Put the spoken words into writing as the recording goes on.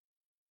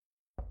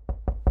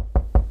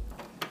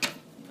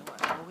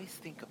always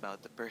think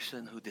about the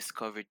person who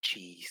discovered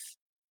cheese.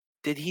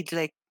 Did he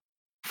like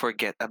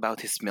forget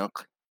about his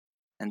milk?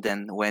 And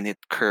then when it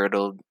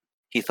curdled,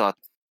 he thought,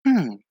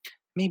 hmm,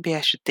 maybe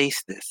I should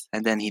taste this.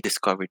 And then he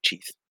discovered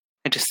cheese.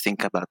 I just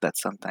think about that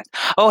sometimes.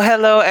 Oh,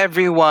 hello,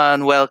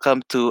 everyone.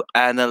 Welcome to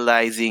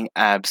Analyzing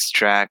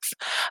Abstracts,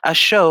 a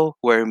show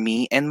where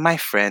me and my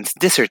friends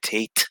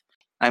dissertate.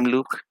 I'm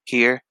Luke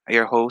here,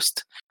 your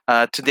host.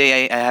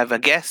 Today I have a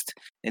guest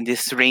in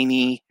this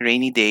rainy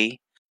day.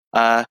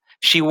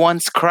 She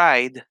once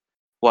cried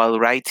while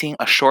writing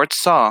a short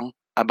song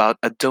about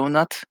a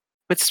donut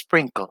with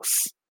sprinkles.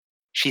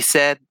 She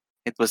said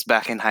it was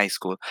back in high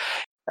school.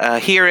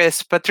 Here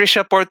is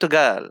Patricia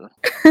Portugal.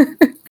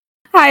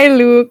 Hi,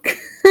 Luke.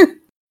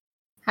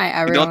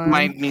 Hi, You don't everyone.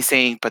 mind me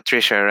saying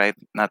Patricia, right?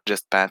 Not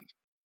just Pat.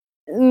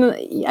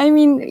 I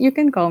mean, you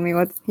can call me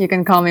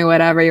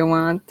whatever you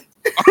want.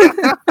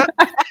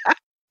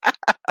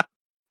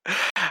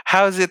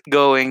 How's it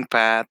going,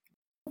 Pat?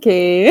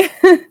 Okay.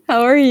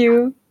 How are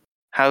you?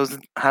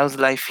 How's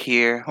life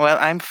here? Well,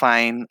 I'm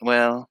fine.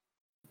 Well,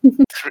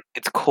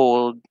 it's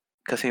cold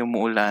kasi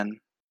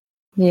umuulan.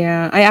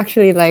 Yeah, I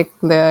actually like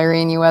the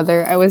rainy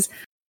weather. I was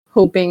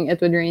hoping it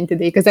would rain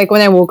today because, like,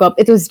 when I woke up,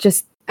 it was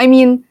just. I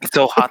mean, It's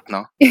so it, hot,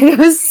 no? it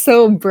was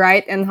so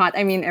bright and hot.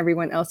 I mean,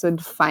 everyone else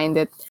would find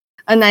it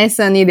a nice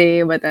sunny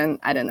day, but then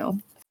I don't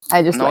know.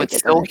 I just No, like it's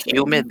it when so it's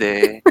raining. humid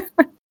eh.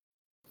 It's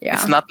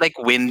Yeah, not like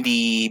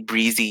windy,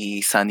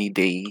 breezy, sunny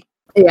day.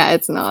 yeah,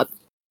 it's not.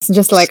 It's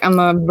just like Just I'm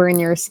a burn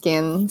your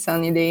skin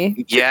sunny day.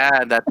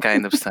 yeah, that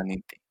kind of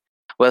sunny day.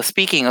 Well,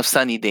 speaking of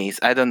sunny days,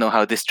 I don't know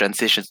how this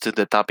transitions to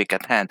the topic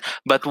at hand,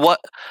 but what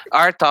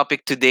our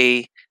topic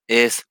today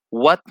is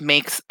what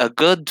makes a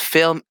good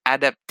film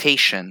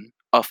adaptation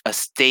of a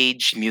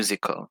stage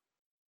musical.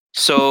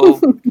 So,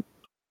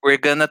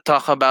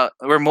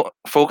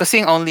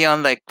 focusing only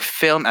on like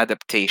film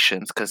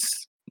adaptations cuz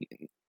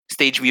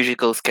stage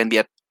musicals can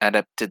be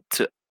adapted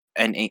to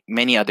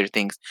many other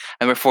things,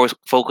 and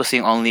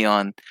focusing only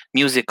on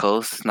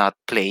musicals, not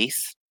plays.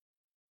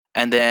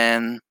 And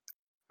then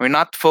we're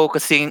not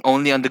focusing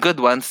only on the good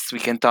ones. We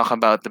can talk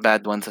about the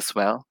bad ones as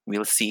well.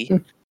 We'll see.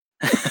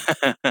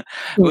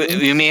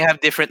 We may have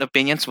different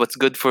opinions. What's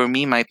good for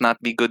me might not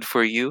be good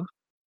for you.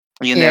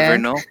 You never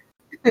Yeah. know.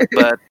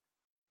 But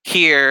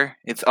here,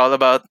 it's all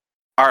about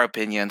our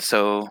opinion.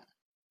 So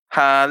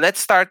let's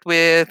start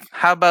with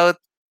how about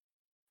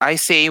I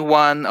say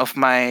one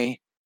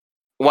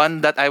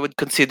that I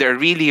would consider a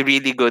really,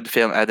 really good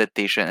film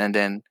adaptation, and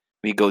then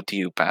we go to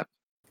you, Pat.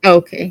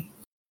 Okay.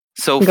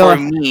 So Go for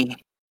ahead. me,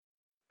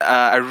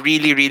 a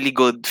really, really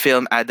good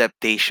film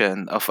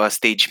adaptation of a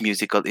stage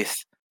musical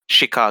is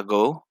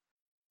Chicago.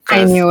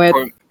 I Because knew it.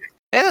 for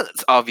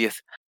it's obvious.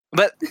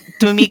 But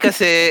to me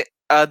kasi,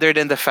 other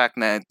than the fact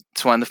that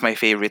it's one of my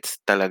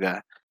favorites talaga,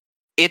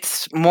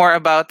 it's more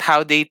about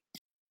how they...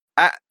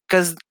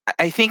 Because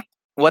I think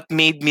what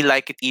made me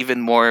like it even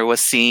more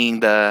was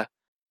seeing the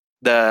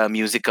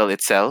musical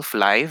itself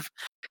live.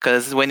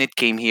 Because when it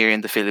came here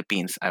in the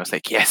Philippines, I was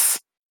like, yes,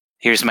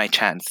 here's my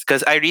chance.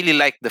 Because I really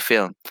liked the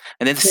film.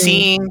 And then Mm.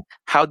 seeing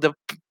how the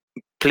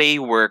play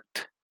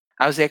worked,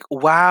 I was like,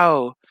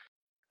 wow,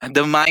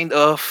 the mind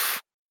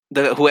of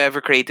the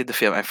whoever created the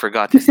film. I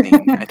forgot his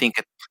name. I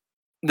think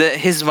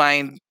his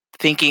mind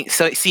thinking,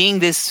 so seeing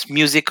this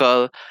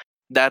musical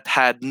that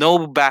had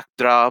no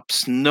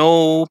backdrops,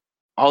 no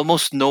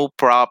almost no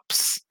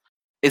props.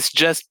 It's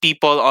just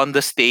people on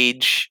the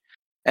stage,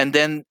 and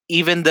then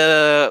even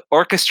the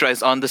orchestra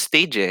is on the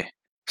stage.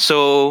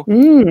 So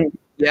Mm.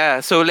 yeah,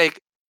 so like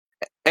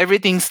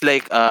everything's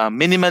like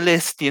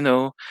minimalist,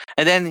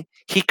 and then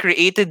he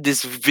created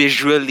this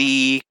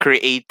visually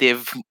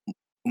creative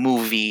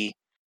movie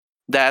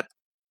that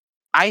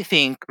I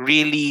think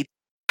really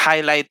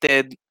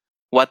highlighted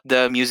what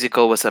the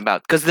musical was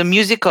about, because the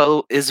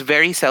musical is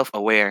very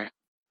self-aware,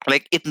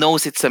 like it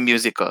knows it's a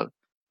musical,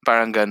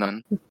 parang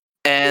ganon.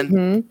 And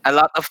Mm-hmm. a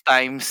lot of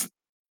times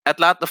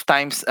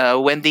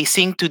when they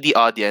sing to the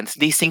audience,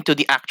 they sing to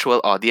the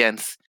actual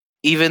audience,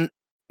 even,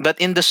 but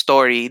in the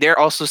story they're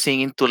also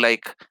singing to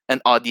like an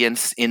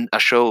audience in a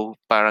show,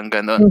 parang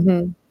ganon.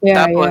 Mm-hmm.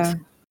 Yeah, Tapos yeah.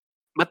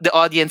 but the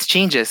audience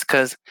changes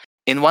because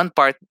in one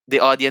part the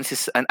audience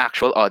is an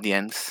actual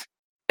audience.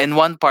 In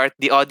one part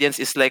the audience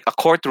is like a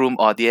courtroom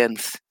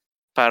audience.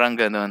 Parang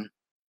ganon.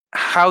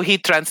 How he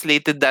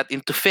translated that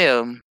into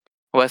film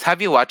was,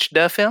 have you watched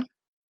the film?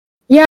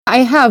 Yeah, I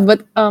have,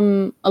 but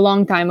a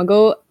long time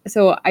ago,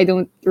 so I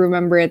don't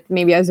remember it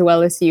maybe as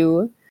well as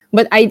you.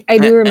 But I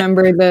do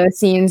remember the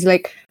scenes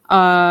like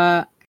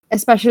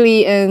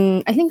especially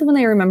in I think the one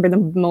I remember the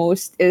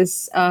most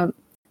is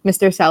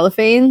Mr.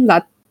 Cellophane,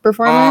 that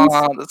performance.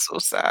 Oh, that's so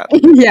sad.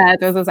 Yeah, it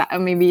was so sad.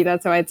 Maybe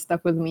that's why it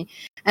stuck with me.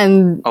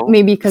 And Oh,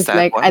 maybe the because sad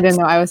like I don't ones.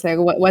 know, I was like,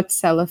 what's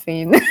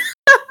cellophane?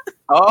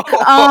 Oh,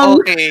 um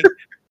okay.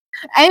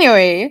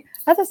 Anyway,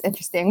 that was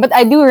interesting. But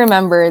I do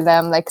remember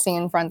them like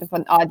singing in front of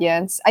an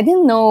audience. I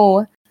didn't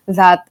know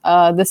that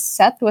the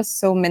set was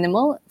so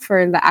minimal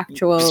for the It's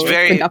actual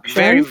very, very,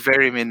 production.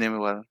 very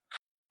minimal.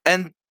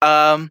 And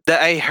that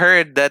I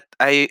heard that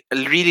I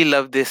really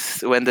love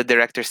this when the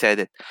director said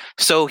it.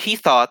 So he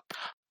thought,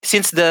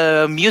 since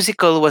the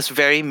musical was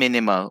very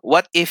minimal,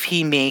 what if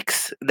he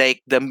makes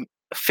like the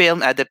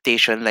film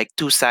adaptation like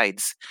two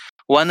sides?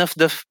 One of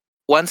the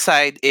one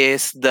side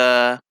is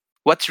the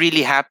what's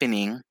really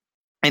happening,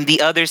 and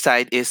the other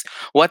side is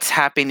what's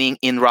happening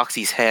in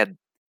Roxy's head.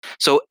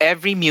 So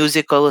every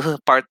musical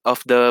part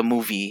of the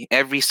movie,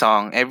 every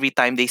song, every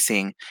time they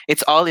sing,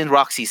 it's all in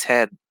Roxy's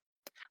head.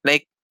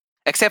 Like,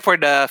 except for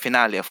the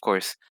finale, of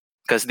course,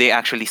 because they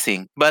actually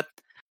sing. But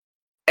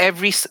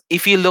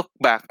if you look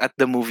back at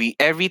the movie,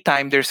 every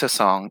time there's a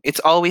song, it's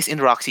always in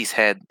Roxy's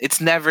head.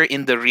 It's never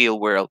in the real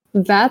world.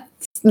 That's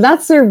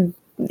that's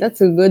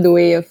a good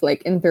way of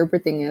like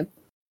interpreting it.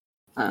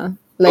 Well,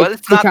 Like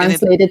it's to not in it.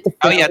 translate it to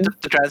Oh yeah, film.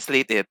 to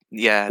translate it,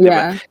 yeah,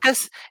 Yeah.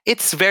 because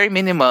it's very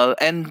minimal,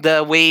 and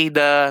the way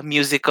the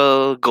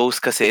musical goes,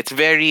 kasi it's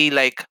very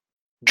like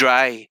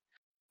dry.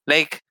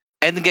 Like,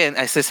 and again,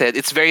 as I said,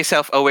 it's very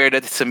self-aware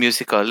that it's a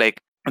musical. Like,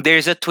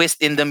 there's a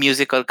twist in the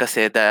musical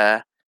kasi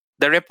the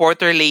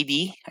reporter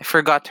lady, I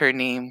forgot her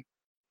name.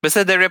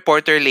 Basta the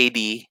reporter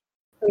lady,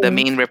 the Mm.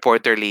 main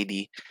reporter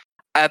lady,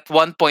 at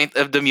one point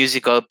of the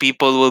musical,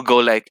 people will go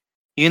like,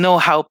 you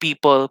know how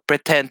people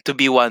pretend to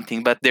be one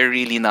thing, but they're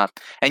really not.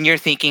 And you're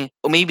thinking,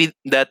 oh, maybe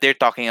that they're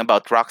talking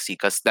about Roxy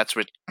because that's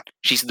what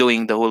she's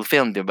doing the whole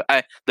film, diba?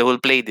 The whole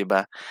play,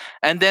 diba?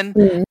 And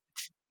Mm.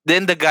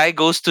 then the guy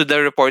goes to the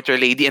reporter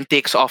lady and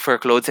takes off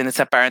her clothes, and it's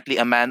apparently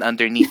a man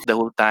underneath the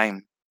whole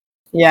time.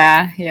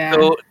 Yeah, yeah.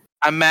 So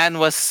a man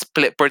was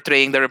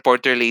portraying the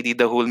reporter lady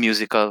the whole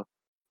musical.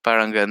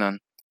 Parang ganon.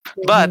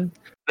 But Mhm.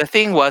 the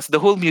thing was, the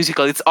whole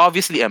musical, it's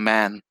obviously a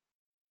man.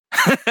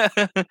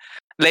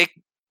 Like,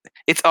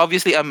 it's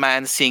obviously a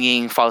man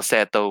singing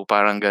falsetto,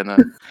 parang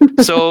ganon.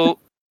 So,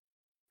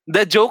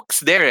 the joke's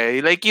there,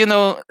 eh? Like,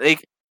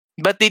 like,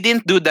 but they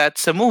didn't do that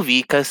sa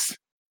movie because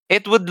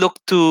it would look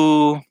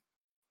too,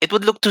 it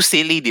would look too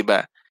silly,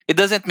 diba? It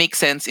doesn't make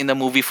sense in the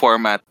movie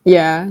format.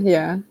 Yeah,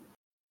 yeah.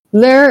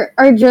 There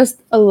are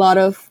just a lot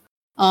of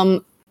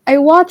I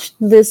watched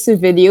this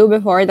video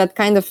before that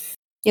kind of,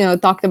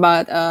 talked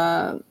about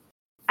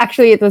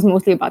actually it was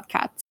mostly about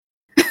cats.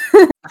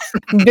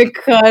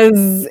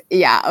 Because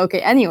yeah,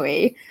 okay,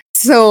 anyway.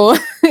 So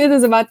it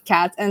was about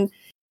cats, and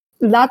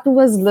that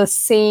was the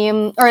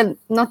same, or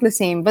not the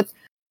same, but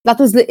that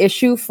was the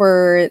issue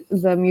for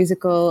the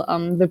musical,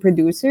 the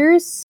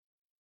producers.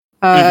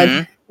 uh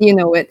Mm-hmm. you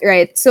know it,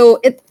 right? So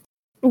it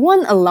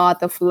won a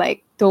lot of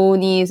like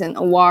Tonys and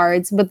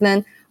awards, but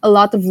then a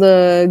lot of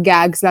the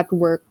gags that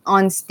were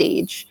on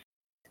stage,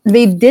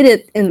 they did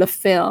it in the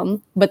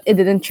film, but it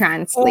didn't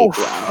translate Oof.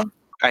 well.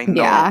 I know.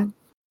 Yeah.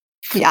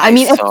 Yeah, I I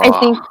mean, if I saw.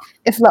 think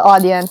if the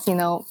audience,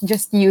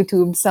 just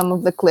YouTube some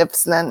of the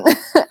clips, then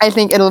I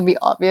think it'll be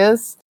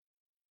obvious.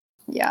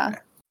 Yeah.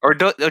 Or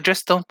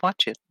just don't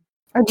watch it.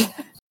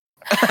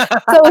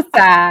 So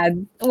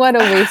sad. What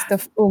a waste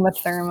of Uma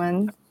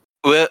Thurman.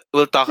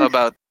 We'll talk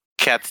about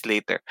cats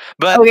later.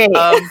 But Okay.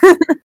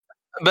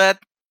 but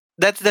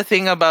that's the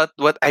thing about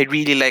what I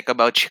really like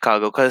about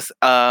Chicago, because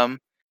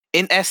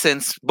in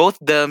essence, both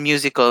the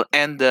musical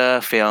and the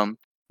film,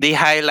 they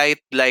highlight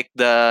like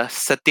the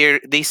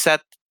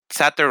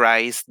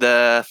satirize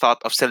the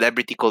thought of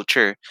celebrity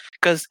culture,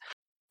 because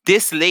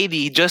this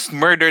lady just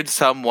murdered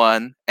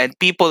someone and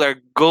people are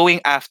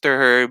going after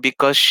her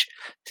because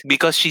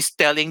she's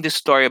telling the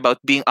story about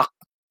being a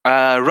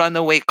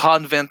runaway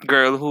convent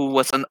girl who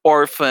was an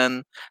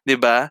orphan, 'di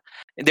ba?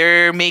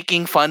 They're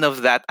making fun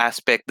of that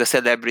aspect, the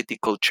celebrity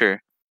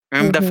culture.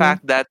 And the Mm-hmm.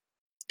 fact that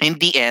in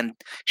the end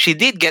she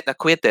did get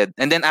acquitted,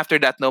 and then after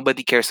that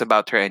nobody cares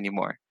about her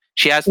anymore.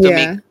 She has to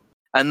make Yeah.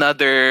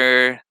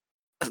 another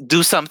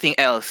do something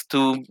else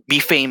to be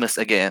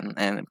famous again,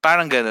 and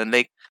parang ganun,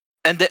 like,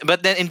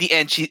 but then in the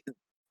end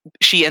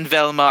she and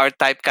Velma are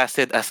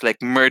typecasted as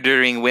like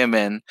murdering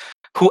women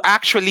who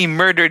actually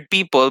murdered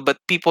people, but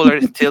people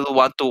are still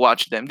want to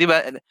watch them.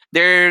 Diba?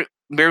 They're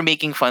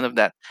making fun of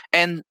that.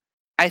 And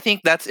I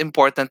think that's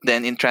important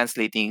then in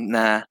translating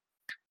na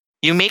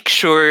you make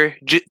sure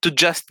to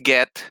just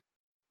get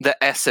the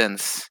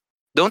essence.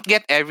 Don't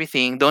get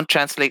everything. Don't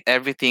translate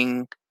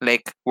everything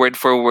like word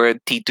for word,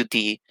 T to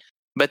T,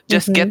 but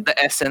just get Mm-hmm. the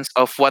essence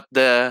of what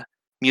the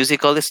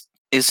musical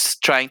is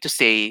trying to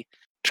say,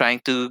 trying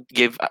to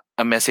give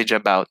a message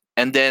about,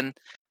 and then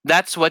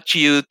that's what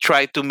you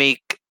try to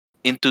make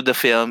into the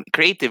film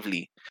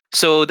creatively.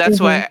 So that's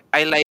Mm-hmm. why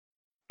I like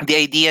the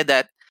idea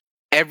that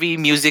every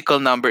musical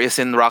number is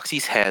in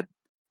Roxy's head.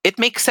 It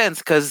makes sense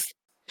because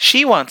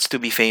she wants to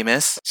be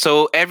famous.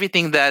 So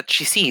everything that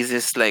she sees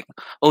is like,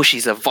 oh,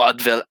 she's a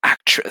vaudeville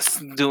actress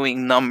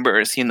doing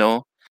numbers.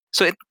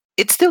 So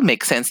it still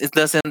makes sense. It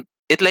doesn't.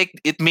 It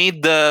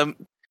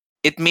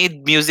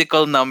made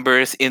musical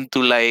numbers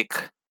into like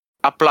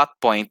a plot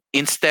point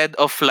instead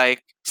of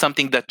like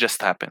something that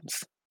just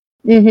happens.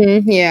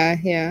 Mm-hmm. Yeah,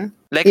 yeah.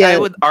 Like, I Yeah.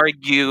 would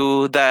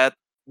argue that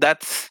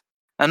that's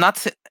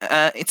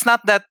it's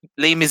not that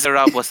Les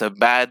Miserables was a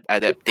bad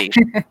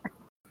adaptation,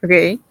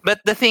 Okay. but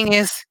the thing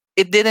is,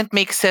 it didn't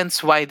make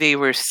sense why they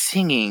were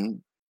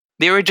singing.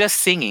 They were just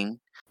singing,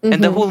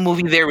 and the Mm-hmm. whole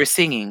movie they were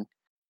singing.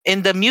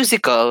 In the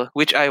musical,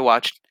 which I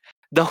watched,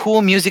 the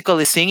whole musical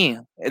is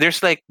singing.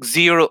 There's like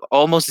zero,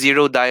 almost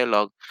zero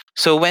dialogue.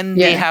 So when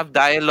they Yeah. have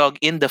dialogue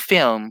in the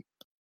film,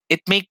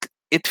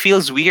 it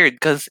feels weird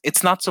because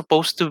it's not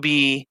supposed to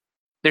be.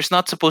 There's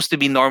not supposed to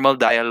be normal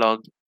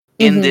dialogue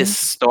in this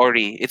Mm-hmm.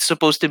 story. It's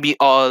supposed to be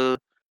all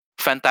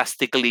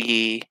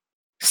fantastically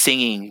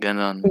singing,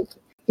 ganon.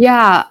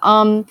 Yeah.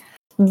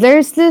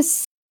 There's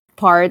this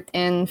part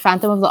in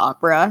Phantom of the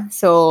Opera.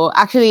 So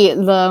actually,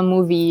 the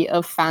movie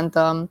of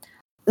Phantom,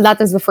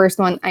 that is the first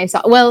one I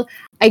saw. Well,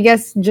 I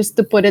guess just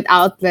to put it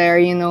out there,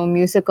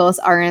 musicals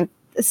aren't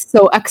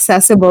so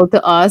accessible to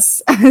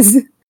us as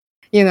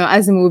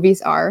as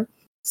movies are.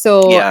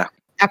 So Yeah,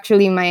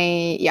 actually,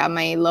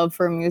 my love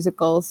for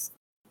musicals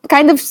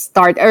kind of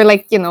start, or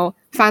like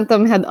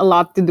Phantom had a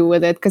lot to do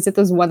with it because it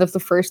was one of the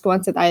first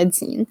ones that I had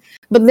seen.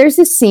 But there's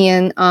a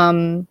scene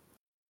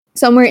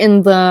somewhere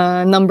in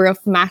the Number of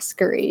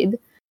Masquerade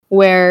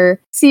where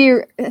see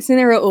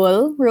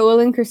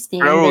Raul and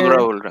Christine, roll, they're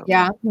roll, roll.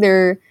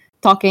 they're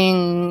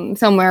talking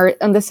somewhere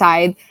on the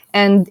side,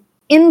 and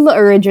in the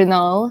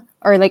original,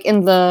 or like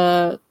in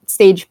the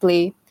stage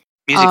play,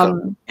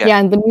 Musical. Yeah,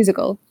 in the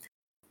musical,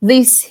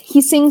 he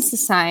sings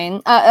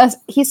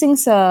he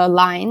sings a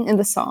line in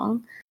the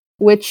song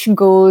which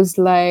goes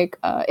like,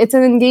 it's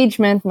an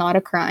engagement, not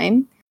a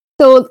crime.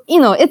 So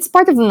it's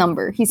part of the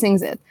number, he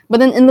sings it, but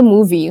then in the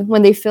movie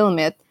when they film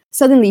it,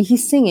 suddenly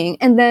he's singing,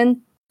 and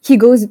then he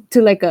goes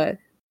to like a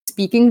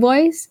speaking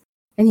voice,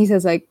 and he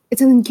says like,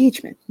 it's an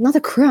engagement, not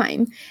a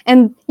crime.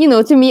 And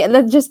to me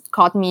that just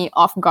caught me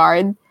off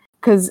guard,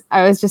 because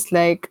I was just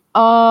like,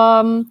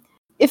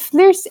 if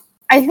there's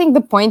I think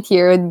the point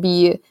here would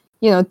be,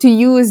 to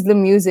use the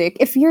music.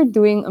 If you're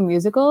doing a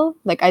musical,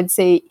 like, I'd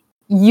say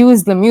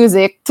use the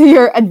music to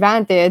your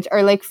advantage,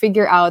 or like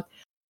figure out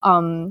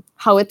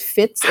how it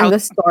fits in how the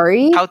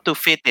story. how to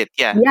fit it.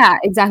 Yeah, Yeah,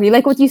 exactly.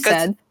 Like what you because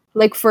said.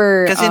 Like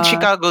for in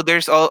Chicago,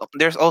 there's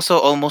also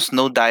almost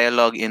no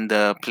dialogue in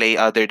the play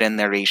other than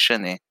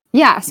narration. Eh.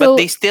 yeah, But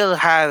they so still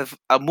have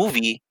a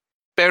movie,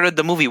 pero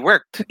the movie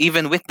worked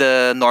even with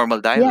the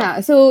normal dialogue.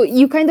 yeah, so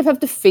you kind of have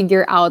to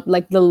figure out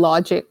like the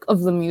logic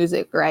of the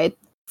music, right?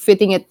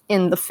 Fitting it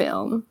in the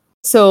film.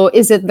 So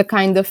is it the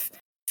kind of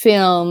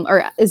film,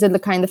 or is it the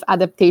kind of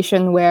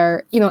adaptation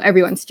where,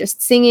 everyone's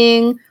just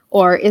singing,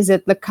 or is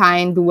it the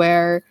kind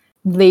where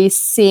they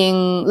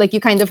sing, like you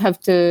kind of have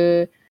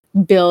to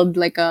build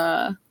like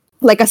a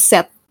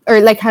set, or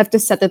like have to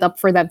set it up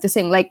for them to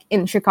sing, like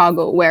in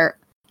Chicago where,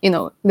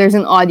 there's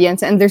an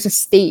audience and there's a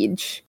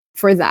stage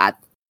for that.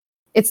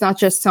 It's not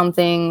just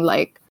something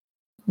like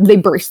they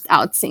burst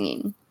out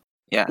singing,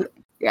 Yeah,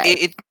 right?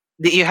 it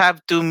you have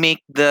to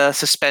make the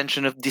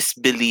suspension of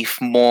disbelief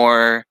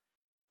more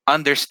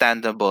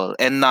understandable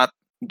and not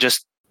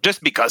just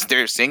because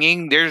they're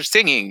singing,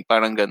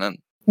 parang ganon.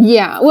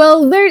 Yeah.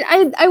 Well,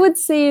 I would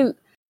say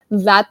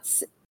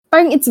that's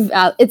parang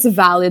it's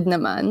valid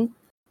naman,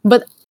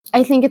 but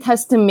I think it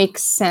has to make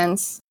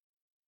sense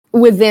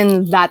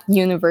within that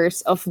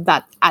universe of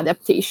that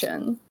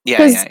adaptation. Yeah,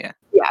 Because yeah,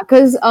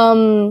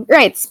 yeah.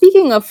 right.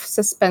 Speaking of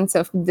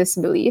suspension of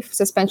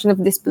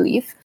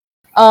disbelief.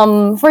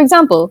 For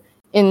example,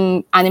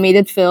 in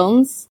animated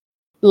films,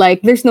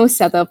 like there's no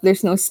setup,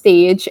 there's no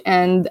stage,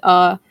 and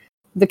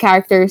the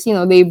characters,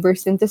 they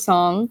burst into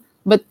song,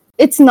 but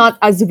it's not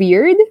as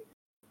weird,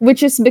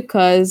 which is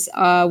because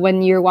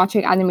when you're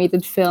watching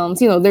animated films,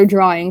 they're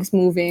drawings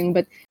moving,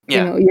 but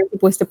Yeah, you're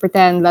supposed to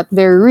pretend that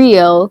they're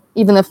real,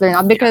 even if they're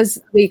not, yeah. because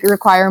they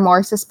require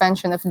more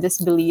suspension of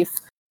disbelief.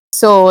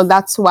 So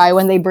that's why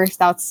when they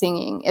burst out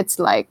singing, it's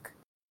like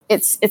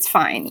it's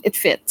fine, it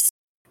fits.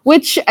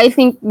 Which I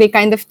think they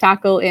kind of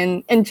tackle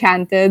in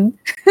Enchanted.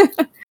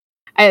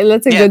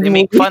 That's a Yeah, good they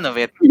make movie. fun of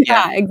it.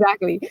 Yeah. Yeah,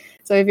 exactly.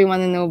 So if you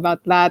want to know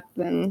about that,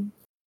 then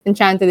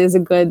Enchanted is a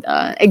good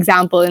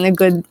example and a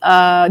good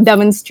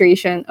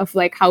demonstration of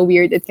like how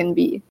weird it can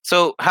be.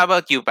 So, how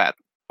about you, Pat?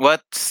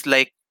 What's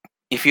like,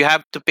 if you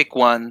have to pick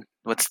one,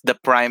 what's the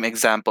prime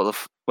example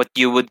of what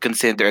you would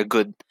consider a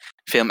good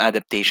film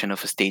adaptation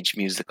of a stage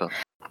musical?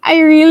 I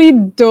really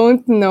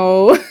don't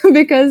know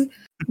because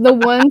the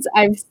ones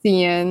I've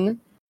seen,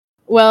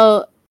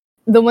 well,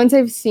 the ones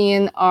I've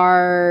seen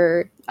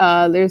are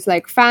there's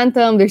like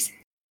Phantom, there's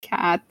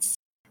Cats,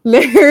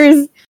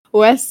 there's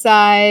West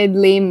Side,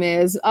 Les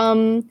Mis.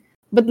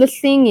 But the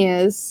thing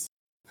is,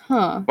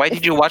 Why if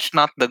did you watch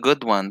not the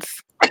good ones?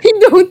 I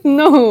don't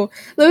know.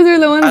 Those are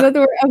the ones I'll, that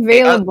were eh, I'll,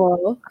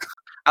 available.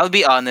 I'll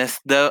be honest,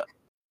 the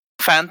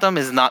Phantom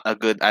is not a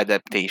good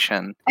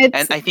adaptation. And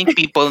It's I think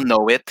people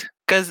know it.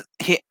 Because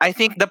I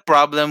think the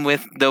problem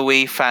with the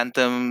way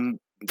Phantom,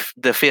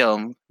 the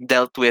film,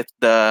 dealt with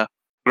the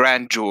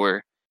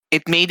grandeur,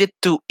 it made it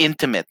too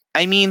intimate.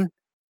 I mean,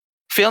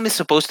 film is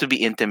supposed to be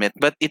intimate,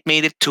 but it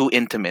made it too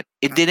intimate.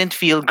 It didn't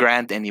feel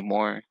grand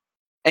anymore.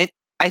 And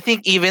I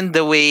think even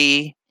the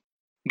way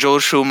Joel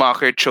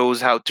Schumacher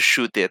chose how to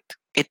shoot it,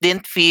 it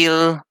didn't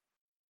feel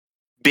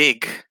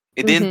big.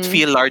 It didn't mhm.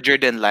 feel larger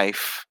than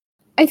life.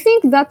 I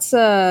think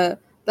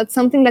That's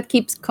something that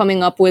keeps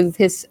coming up with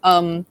his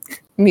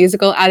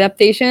musical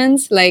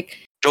adaptations. Like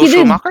Joe he did,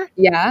 Schumacher?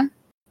 yeah.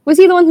 Was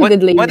he the one who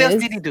did Les What else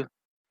Mis? did he do?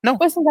 No,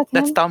 Wasn't that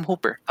that's him? Tom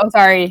Hooper. Oh,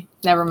 sorry.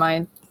 Never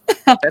mind.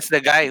 That's the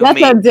guy who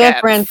That's a made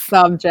different Cats.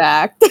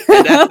 subject.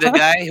 And that's the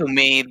guy who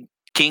made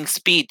King's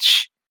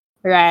Speech.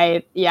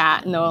 Right.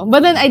 Yeah. No.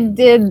 But then I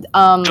did.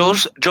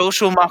 Joe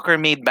Schumacher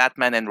made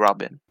Batman and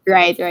Robin.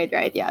 Right.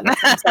 Yeah.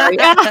 That's him. Sorry.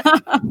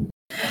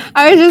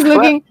 I was just Well,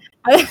 looking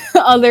at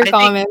other I think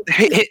comments.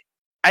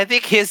 I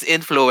think his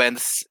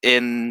influence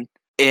in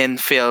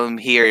film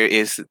here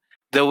is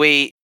the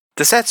way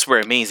the sets were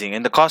amazing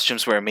and the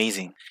costumes were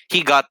amazing.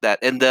 He got that,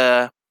 and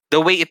the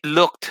way it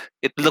looked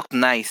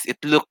nice. It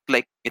looked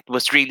like it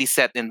was really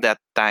set in that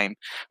time,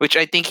 which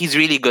I think he's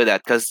really good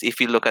at. Because if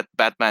you look at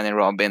Batman and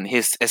Robin,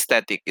 his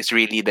aesthetic is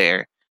really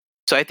there.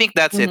 So I think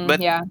that's it.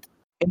 But Yeah.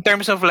 in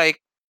terms of like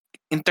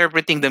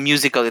interpreting the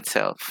musical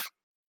itself,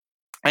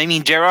 I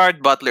mean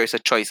Gerard Butler is a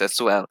choice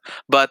as well,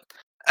 but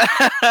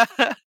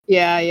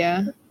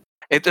Yeah.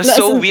 it was That's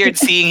so weird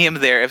seeing him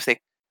there. I was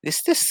like,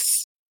 is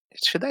this?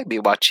 Should I be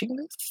watching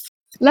this?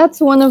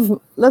 that's one of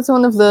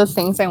the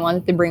things I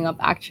wanted to bring up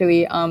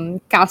actually.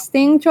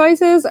 Casting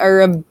choices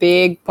are a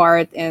big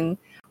part in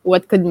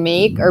what could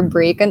make or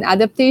break an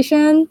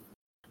adaptation.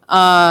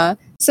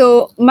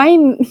 So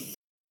my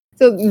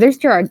so there's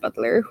Gerard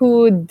Butler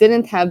who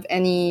didn't have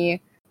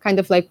any kind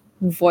of like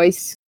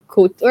voice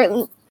coach,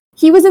 or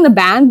he was in a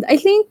band, I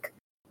think,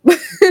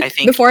 I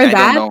think before I don't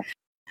that. know.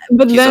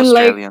 But He's then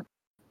like Australian.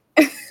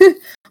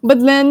 but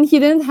then he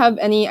didn't have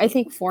any, I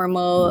think,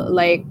 formal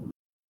like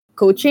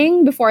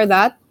coaching before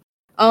that.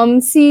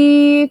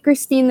 Si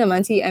Christine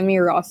naman, si Emmy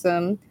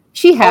Rossum,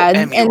 she Oh, had,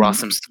 Emmy and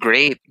Rossum's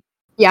great.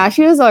 yeah,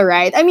 she was all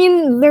right. I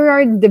mean, there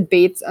are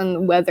debates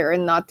on whether or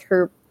not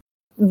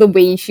the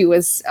way she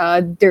was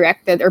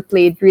directed or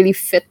played really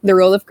fit the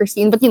role of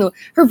Christine, but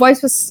her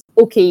voice was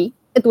okay.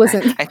 It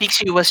wasn't. I think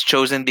she was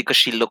chosen because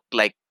she looked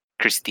like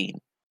Christine.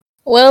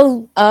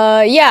 Well,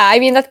 yeah, I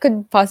mean that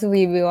could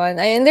possibly be one.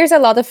 And there's a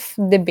lot of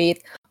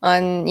debate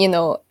on,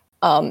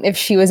 if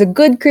she was a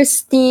good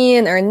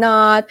Christine or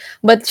not.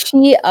 But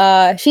she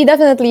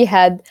definitely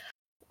had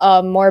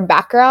more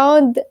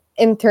background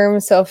in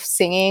terms of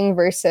singing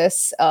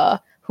versus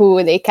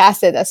who they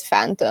casted as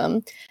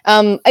Phantom.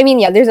 I mean,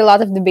 yeah, there's a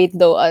lot of debate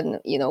though on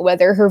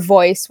whether her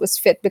voice was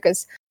fit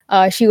because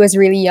she was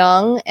really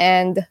young,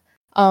 and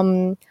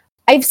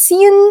I've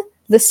seen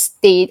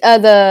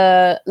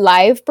the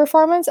live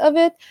performance of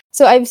it.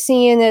 So I've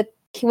seen it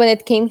when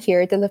it came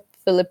here to the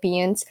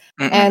Philippines,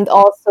 Mm-mm, and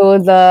also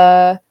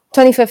the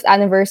 25th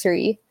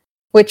anniversary,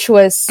 which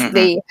was mm-mm.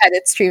 they had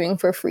it streaming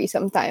for free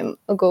some time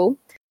ago.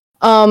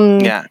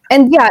 Yeah,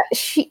 And yeah,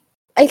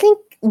 I think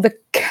the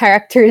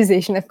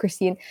characterization of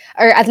Christine,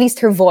 or at least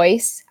her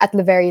voice, at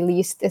the very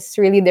least, is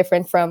really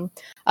different from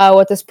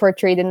what was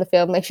portrayed in the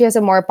film. Like she has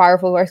a more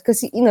powerful voice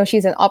because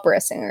she's an opera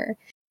singer,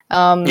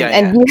 yeah.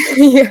 and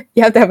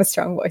you have to have a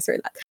strong voice for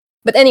that.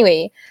 But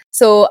anyway,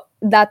 so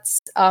that's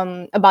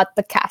about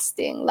the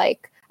casting.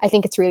 Like I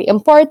think it's really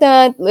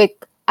important.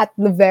 Like at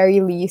the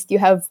very least, you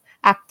have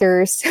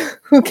actors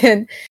who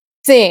can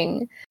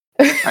sing.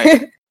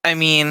 I I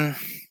mean,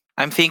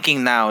 I'm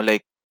thinking now,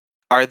 like,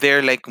 are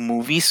there like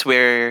movies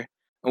where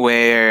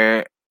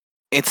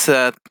it's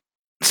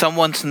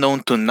someone's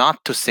known to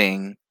not to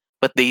sing,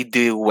 but they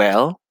do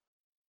well?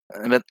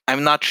 But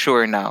I'm not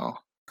sure now.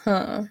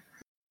 Huh.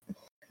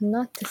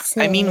 Not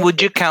to I mean, sing.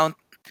 would you count,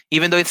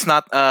 even though it's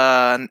not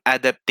an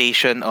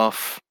adaptation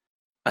of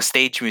a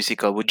stage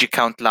musical, would you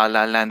count La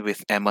La Land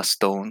with Emma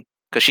Stone?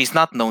 Because she's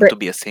not known For- to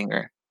be a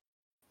singer.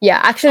 Yeah,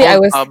 actually, I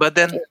Oh, was. but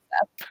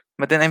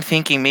then I'm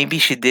thinking maybe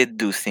she did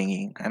do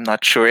singing. I'm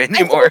not sure I think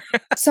anymore.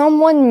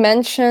 someone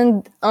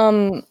mentioned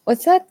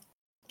what's that?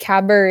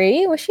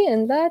 Cabaret? Was she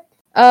in that?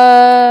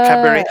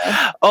 Cabaret.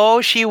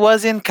 Oh, she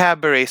was in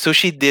Cabaret, so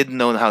she did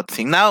know how to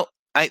sing. Now,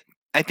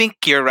 I think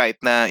you're right.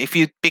 Na if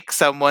you pick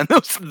someone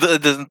who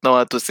doesn't know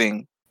how to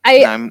sing, I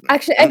now I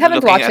I'm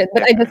haven't looking watched at it,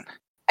 but their.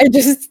 I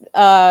just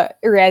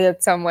read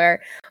it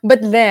somewhere.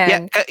 But Yeah,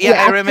 then, yeah,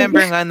 yeah, I remember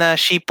actually, nga na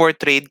she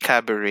portrayed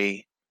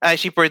Cabaret.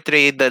 She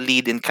portrayed the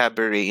lead in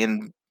Cabaret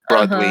in uh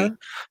huh, Broadway.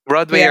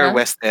 Broadway or yeah.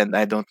 West End,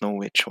 I don't know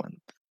which one.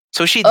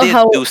 So she Oh, did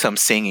how do some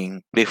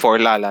singing before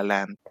La La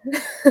Land.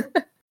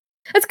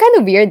 that's kind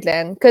of weird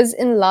then, because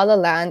in La La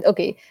Land,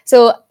 okay,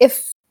 so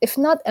if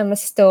not Emma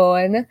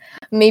Stone,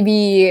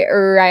 maybe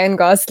Ryan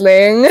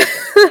Gosling.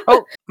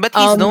 Oh, but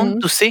he's known um,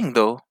 to sing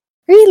though.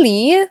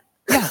 really?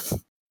 Yeah.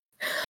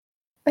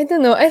 I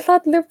don't know. I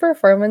thought their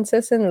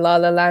performances in La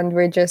La Land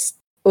were just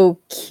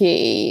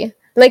okay.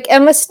 Like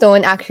Emma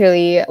Stone,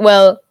 actually,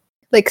 well,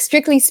 like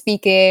strictly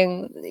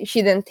speaking,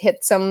 she didn't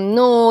hit some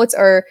notes,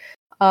 or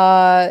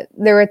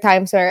there were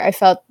times where I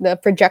felt her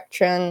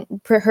projection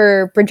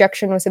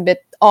was a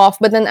bit off.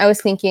 But then I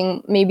was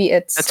thinking maybe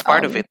That's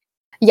part of it.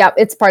 yeah,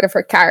 it's part of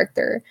her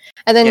character.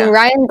 And then Yeah.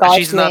 Ryan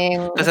She's not,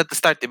 Gosling, because at the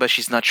start, but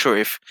she's not sure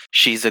if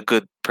she's a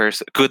good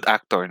person, good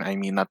actor. I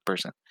mean, not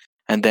person.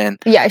 And then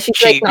yeah, she's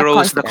like she not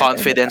grows the confident in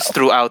confidence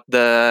herself.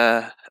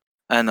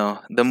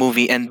 throughout the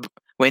movie, and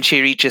when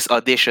she reaches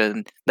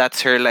audition,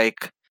 that's her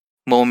like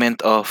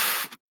moment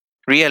of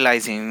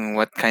realizing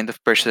what kind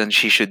of person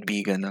she should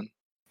be. Ganun.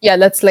 Yeah,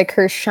 that's like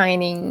her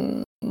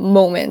shining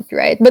moment,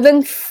 right? But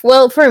then,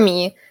 well, for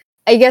me,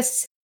 I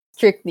guess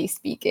strictly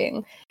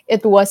speaking,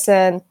 it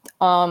wasn't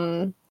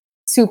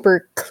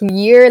super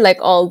clear, like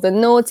all the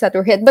notes that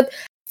were hit. But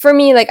for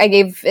me, like I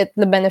gave it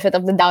the benefit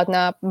of the doubt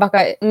na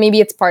baka maybe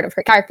it's part of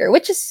her character,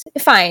 which is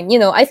fine. You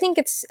know, I think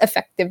it's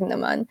effective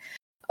naman.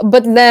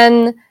 But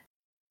then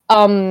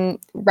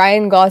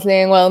Ryan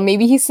Gosling, well,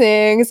 maybe he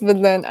sings,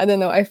 but then I don't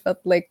know, I felt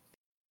like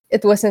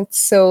it wasn't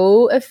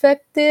so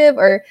effective,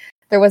 or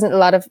there wasn't a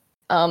lot of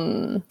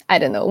I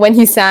don't know, when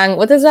he sang,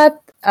 what is that?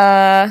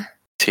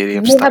 City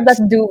of They have Stars.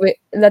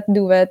 that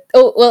duet.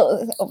 Oh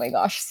well, oh my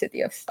gosh,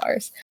 City of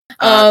Stars.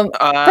 Uh,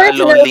 a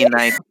Lonely Personally,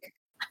 Night.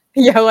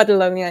 yeah, what a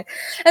lovely night.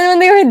 And when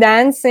they were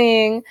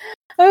dancing,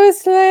 I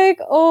was like,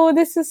 oh,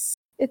 this is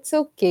it's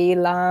okay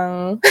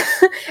lang.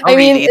 Oh, I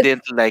mean, really? You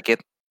didn't like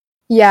it?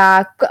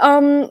 yeah,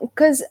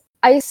 because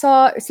I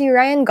saw see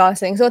Ryan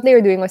Gosling. So what they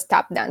were doing was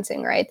tap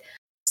dancing, right?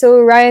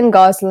 So Ryan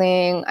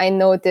Gosling, I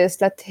noticed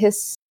that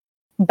his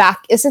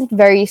back isn't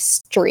very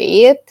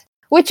straight,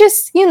 which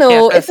is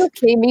Yeah, it's because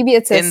okay. Maybe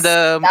it's a in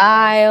the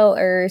style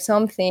or yeah,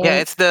 something,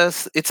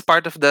 it's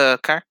part of the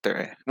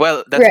character.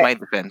 Well, that's right? my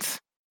defense.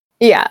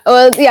 Yeah.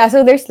 Well, yeah.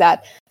 So there's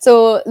that.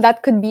 So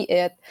that could be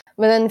it.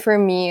 But then for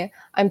me,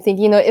 I'm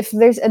thinking, if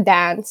there's a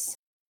dance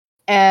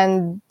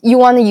and you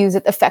want to use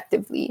it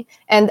effectively,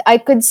 and I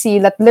could see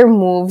that their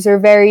moves are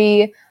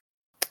very,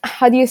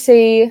 how do you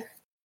say,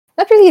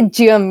 not really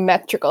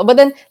geometrical, but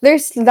then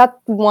there's that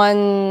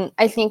one,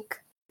 I think,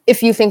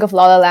 if you think of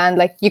La La Land,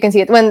 like you can see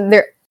it when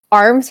their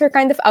arms are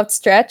kind of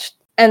outstretched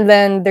and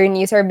then their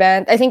knees are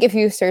bent. I think if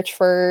you search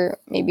for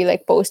maybe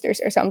like posters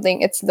or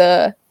something, it's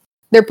their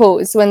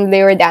pose when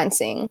they were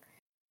dancing.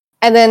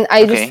 And then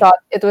I just Okay. thought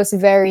it was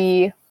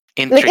very,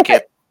 like, it's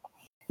Intricate,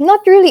 not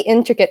really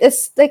intricate.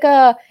 It's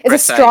a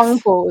strong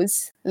precise.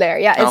 pose there.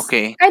 Yeah, it's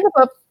Okay. kind of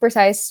a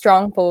precise,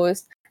 strong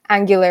pose,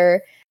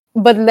 angular.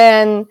 But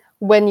then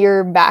when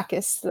your back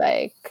is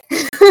like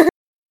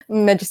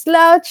medyo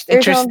slouched or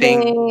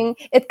Interesting. something,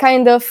 it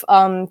kind of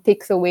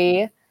takes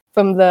away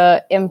from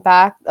the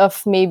impact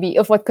of maybe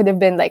of what could have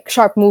been like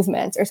sharp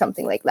movements or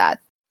something like that.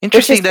 Which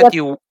is Interesting what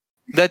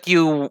that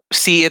you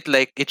see it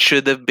like it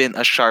should have been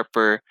a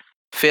sharper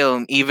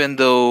film, even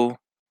though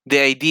the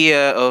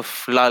idea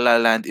of La La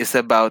Land is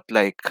about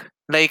like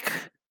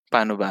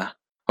paano ba?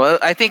 Well,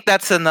 I think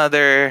that's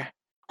another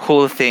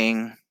whole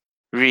thing,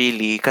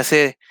 really,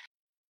 kasi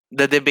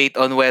the debate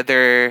on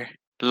whether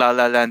La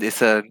La Land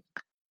is a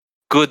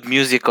good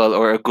musical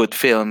or a good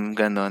film,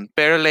 ganon.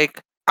 Pero like,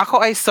 ako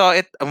I saw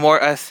it more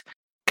as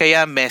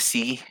kaya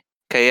messy,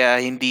 kaya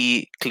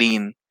hindi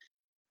clean.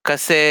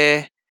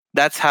 Kasi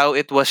that's how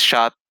it was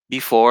shot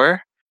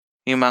before.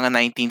 Yung mga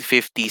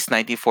 1950s,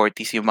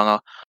 1940s, yung mga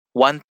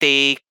one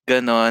take,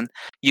 ganon.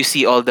 You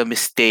see all the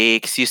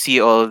mistakes, you see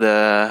all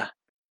the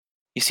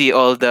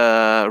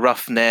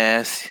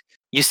roughness,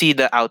 you see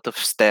the out of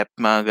step,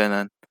 mga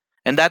ganon.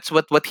 And that's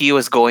what he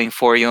was going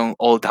for, yung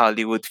old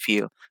Hollywood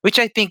feel, which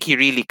I think he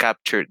really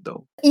captured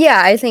though.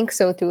 Yeah, I think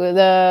so too.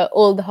 The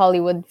old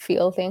Hollywood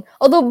feel thing.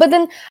 Although, but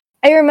then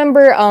I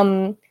remember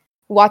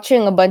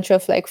watching a bunch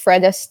of like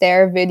Fred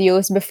Astaire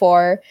videos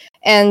before,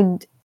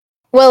 and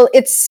well,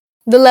 it's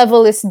the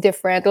level is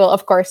different. Well,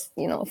 of course,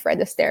 Fred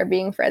Astaire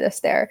being Fred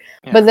Astaire,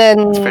 but Yeah,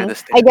 it's Fred then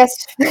I Astaire.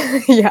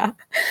 guess, yeah,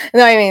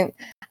 no, I mean,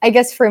 I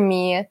guess for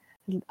me,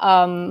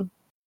 um,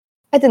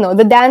 I don't know,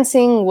 the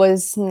dancing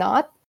was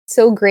not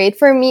so great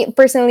for me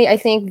personally. I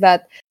think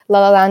that La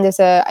La Land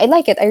I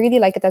like it. I really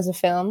like it as a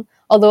film.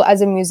 Although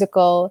as a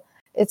musical,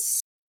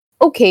 it's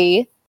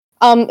okay.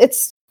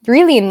 It's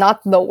really not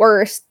the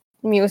worst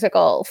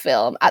musical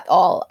film at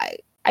all.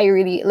 I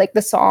really like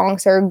the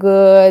songs are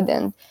good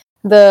and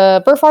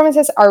the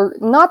performances are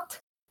not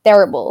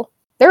terrible.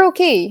 They're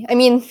okay. I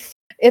mean,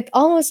 it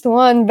almost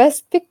won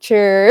Best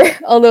Picture,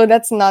 although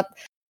that's not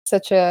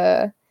such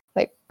a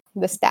like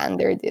the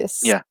standard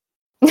is Yeah,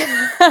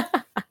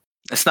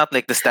 it's not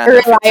like the standard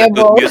if it's a good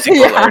reliable.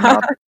 musical or Yeah.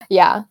 not.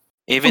 Yeah.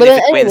 Even But if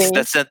then it wins,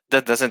 anyway,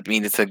 that doesn't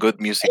mean it's a good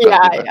musical, yeah,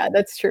 diba? yeah,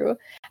 that's true.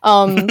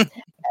 Um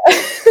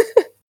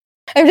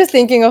I'm just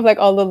thinking of like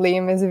all the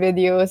lamest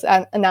videos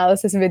and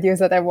analysis videos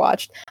that I've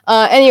watched.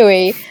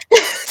 Anyway,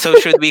 So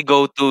should we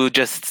go to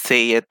just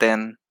say it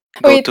and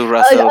go wait, to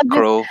Russell I'll just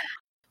Crowe?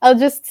 I'll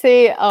just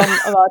say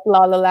about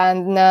La La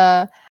Land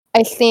na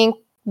I think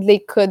they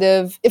could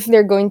have, if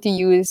they're going to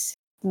use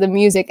the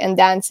music and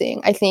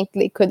dancing, I think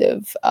they could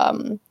have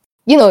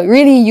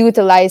really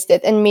utilized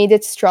it and made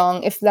it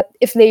strong if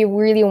they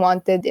really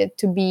wanted it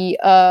to be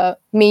a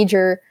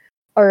major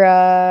or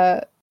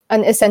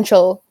an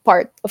essential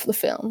part of the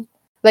film.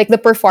 Like the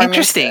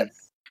Interesting.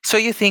 performances. So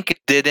you think it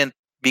didn't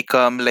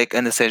become like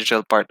an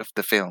essential part of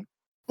the film?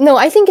 No,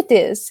 I think it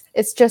is.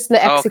 It's just the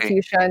Oh, okay.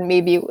 execution.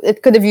 Maybe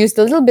it could have used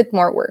a little bit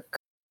more work.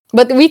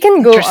 But we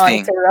can go on to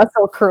Interesting.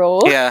 Russell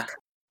Crowe. Yeah.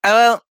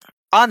 Well,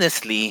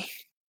 honestly,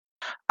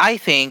 I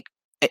think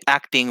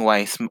acting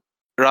wise,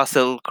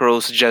 Russell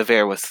Crowe's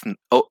Javert was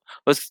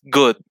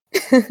good.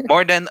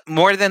 More than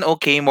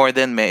okay, more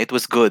than me. It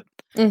was good.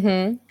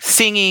 Mm-hmm.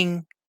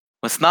 Singing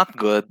was not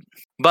good,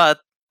 but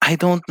I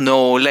don't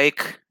know,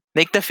 like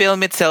the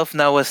film itself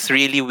now was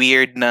really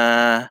weird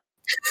na.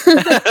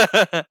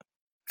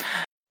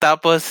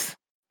 Tapos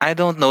I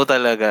don't know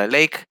talaga.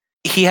 Like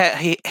he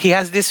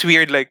has this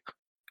weird like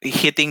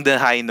hitting the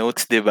high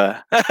notes, 'di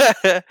ba?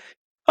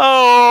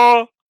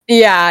 Oh.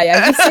 Yeah,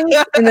 yeah. He sings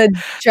in a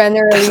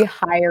generally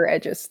higher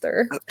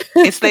register.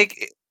 It's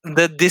like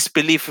the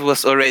disbelief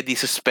was already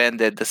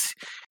suspended.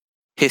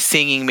 His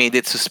singing made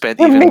it suspend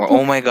You're even more. making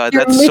Oh my god,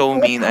 you're that's so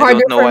making it mean. I harder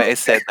don't know for why me, I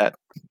said that.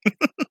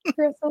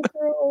 Russell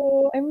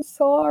Crowe. I'm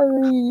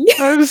sorry.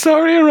 I'm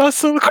sorry,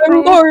 Russell I'm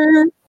Crowe.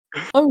 sorry.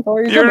 I'm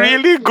sorry to You're that.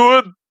 really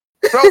good.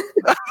 Bro.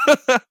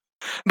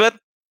 But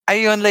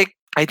ayun, like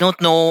I don't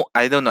know.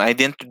 I don't know. I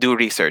didn't do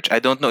research. I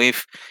don't know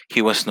if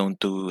he was known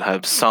to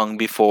have sung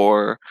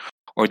before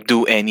or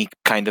do any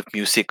kind of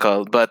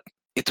musical, but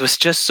it was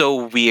just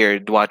so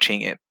weird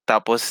watching it.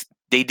 Tapos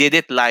they did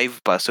it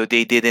live pa, so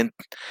they didn't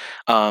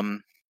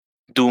um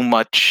do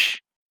much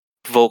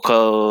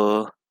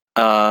vocal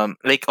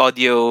like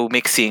audio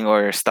mixing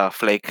or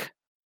stuff like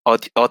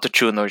auto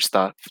tune or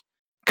stuff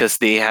because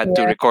they had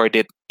to Yeah. record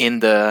it in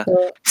the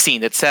So,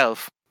 scene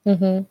itself,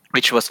 mm-hmm.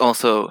 which was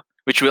also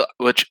which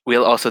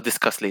we'll also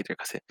discuss later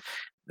because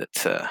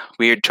that's a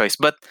weird choice.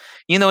 But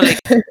like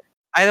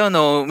I don't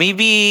know,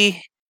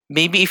 maybe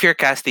if you're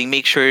casting,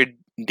 make sure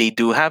they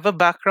do have a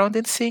background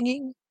in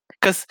singing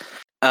because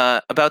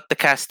about the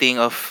casting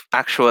of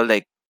actual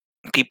like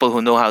people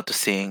who know how to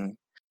sing.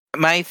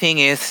 My thing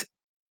is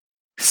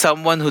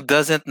someone who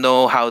doesn't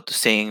know how to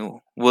sing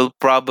will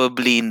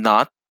probably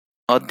not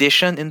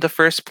audition in the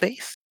first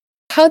place.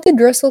 How did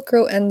Russell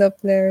Crowe end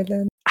up there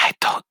then? I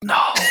don't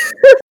know.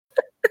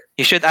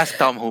 You should ask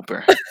Tom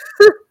Hooper.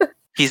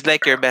 He's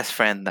like your best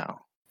friend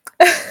now.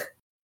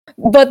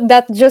 But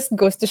that just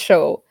goes to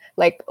show,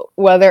 like,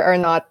 whether or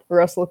not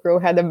Russell Crowe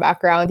had a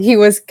background, he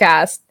was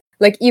cast.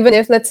 Like, even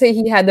if, let's say,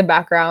 he had the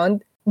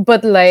background,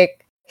 but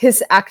like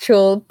his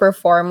actual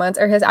performance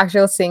or his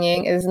actual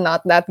singing is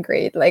not that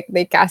great, like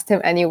they cast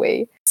him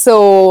anyway.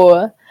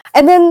 So,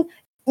 and then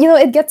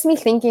it gets me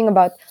thinking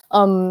about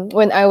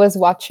when I was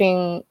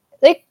watching,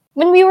 like,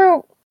 when we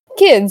were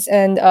kids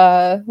and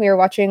we were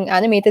watching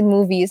animated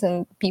movies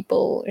and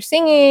people are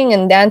singing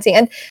and dancing,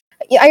 and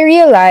I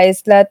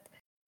realized that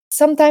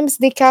sometimes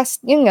they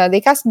cast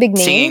big Singing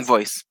names.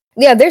 voice.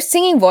 Yeah, there's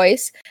singing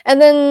voice,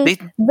 and then They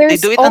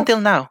there's do it all.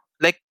 until now.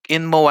 Like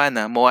in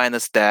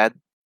Moana's dad,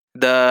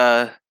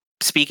 the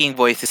speaking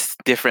voice is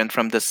different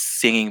from the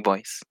singing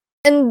voice.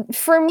 And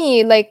for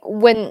me, like,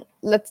 when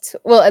let's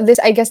well this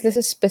I guess this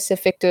is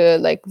specific to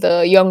like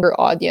the younger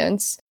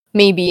audience.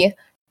 Maybe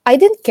I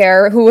didn't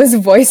care who was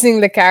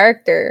voicing the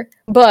character,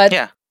 but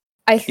Yeah,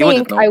 I you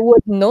wouldn't think know. I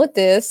would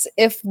notice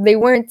if they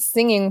weren't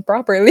singing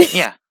properly.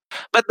 Yeah.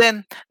 But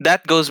then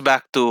that goes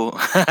back to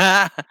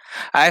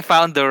I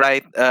found the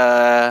right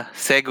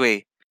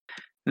segue.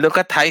 Look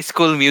at High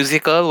School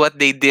Musical, what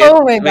they did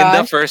Oh my in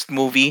the gosh. first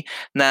movie.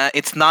 Na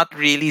it's not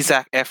really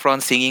Zac Efron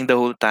singing the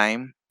whole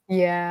time,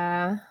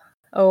 Yeah.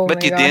 Oh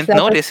but my you gosh, didn't that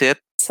was notice it.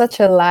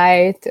 such a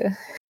lie to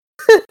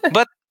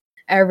But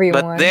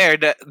everyone. there,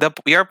 the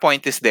your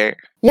point is there.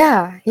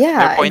 Yeah, Your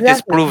yeah, point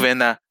is exactly. proven.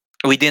 Na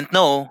we didn't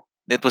know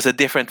it was a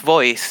different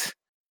voice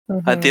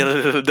Mhm.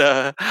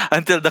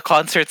 until the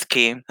concerts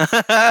came,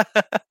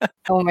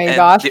 Oh my and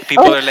gosh.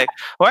 people Oh, are like,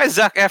 "Why is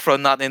Zac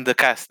Efron not in the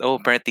cast?" Oh,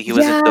 apparently he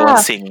wasn't the one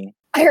yeah. singing.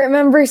 I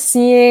remember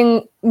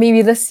seeing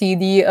maybe the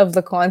CD of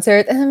the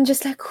concert, and I'm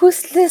just like,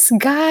 who's this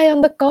guy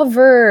on the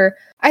cover?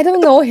 I don't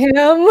know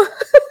him.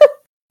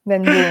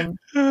 Then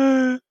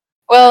boom.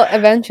 Well,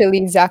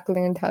 eventually Zach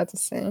learned how to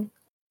sing.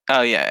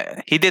 Oh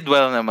yeah, he did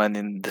well naman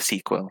in the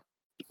sequel.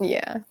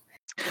 Yeah.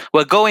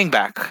 Well, going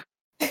back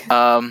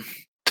um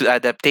to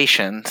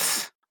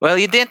adaptations. Well,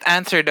 you didn't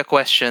answer the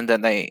question that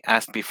I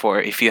asked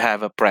before if you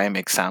have a prime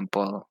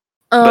example.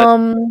 But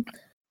Um.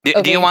 do you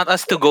Okay. want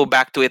us to go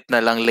back to it na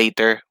lang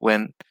later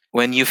when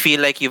you feel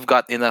like you've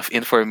got enough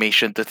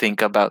information to think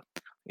about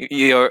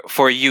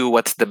for you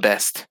what's the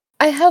best?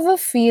 I have a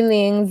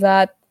feeling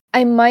that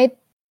I might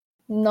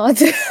not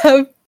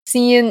have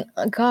seen.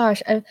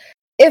 Gosh,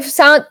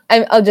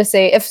 I'll just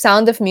say if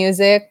Sound of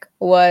Music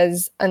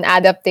was an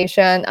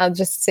adaptation, I'll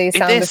just say It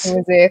Sound of is.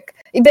 Music.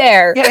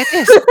 There. Yeah, it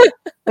is.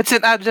 It's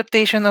an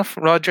adaptation of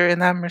Roger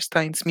and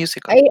Hammerstein's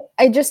musical.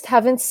 I just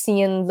haven't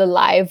seen the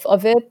live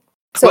of it,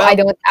 so I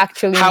Well, don't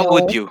actually how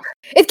would know. you?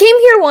 It came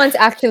here once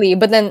actually,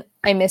 but then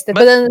I missed it.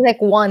 But But then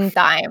like one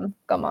time.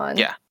 Come on.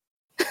 yeah.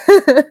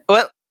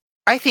 Well,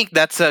 I think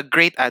that's a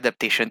great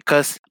adaptation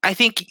because I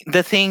think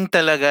the thing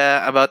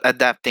talaga about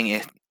adapting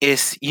it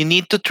is you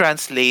need to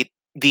translate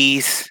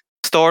these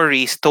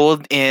stories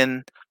told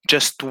in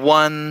just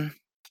one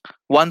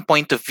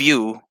point of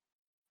view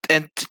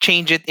and to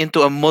change it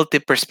into a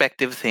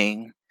multi-perspective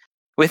thing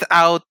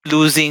without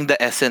losing the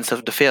essence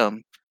of the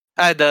film,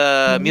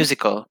 the Mhm.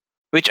 musical,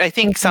 which I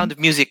think Sound Mhm. of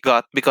Music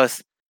got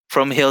because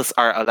From Hills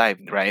Are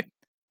Alive, right?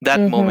 That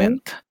Mhm.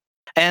 moment.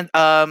 And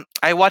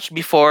I watched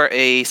before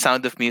a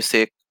Sound of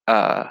Music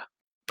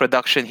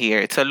production here.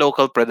 It's a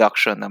local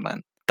production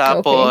naman.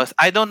 Okay. Tapos,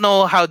 I don't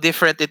know how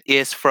different it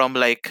is from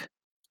like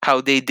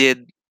how they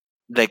did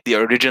like the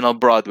original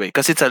Broadway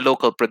because it's a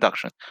local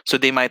production. So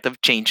they might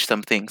have changed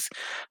some things.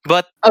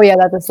 But Oh yeah,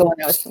 that was the one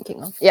I was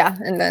thinking of. Yeah,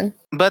 and then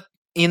but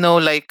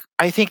like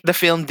I think the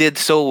film did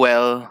so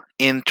well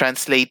in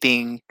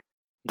translating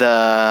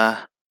the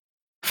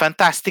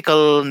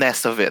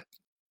fantasticalness of it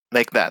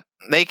like that.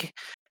 Like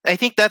I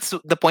think that's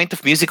the point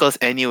of musicals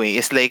anyway.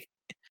 It's like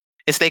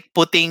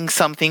putting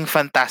something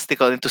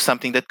fantastical into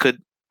something that could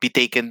be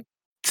taken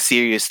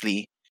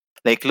seriously.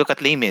 Like look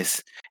at Les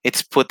Mis.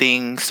 It's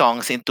putting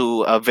songs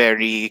into a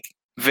very,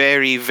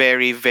 very,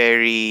 very,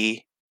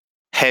 very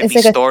it's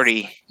heavy like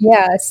story.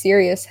 yeah,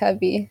 serious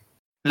heavy.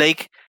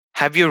 Like,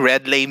 have you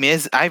read Les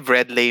Mis? I've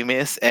read Les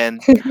Mis,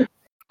 and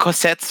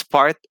Cosette's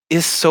part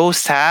is so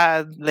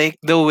sad. Like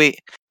the way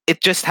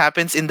it just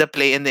happens in the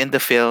play and in the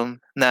film,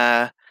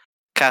 na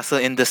Castle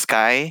in the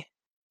Sky.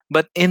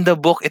 But in the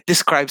book, it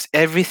describes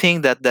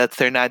everything that the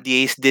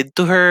Thénardiers did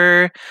to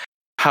her,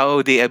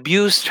 how they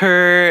abused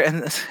her,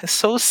 and it's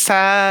so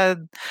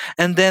sad.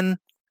 And then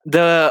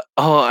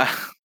I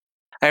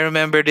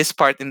remember this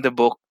part in the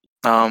book.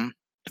 Um,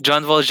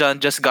 John Valjean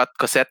just got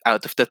Cosette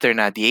out of the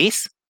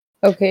Thénardiers.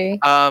 Okay.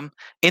 Um,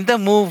 in the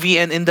movie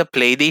and in the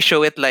play, they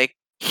show it like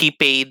he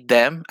paid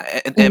them.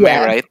 Am I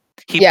Yeah. right?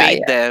 He Yeah, paid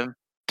yeah. them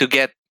to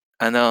get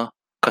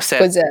Cosette.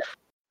 Cosette.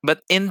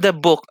 But in the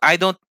book, I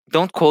don't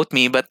quote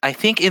me, but I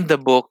think in the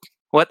book,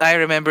 what I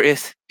remember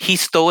is he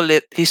stole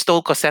it. He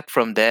stole Cosette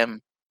from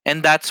them,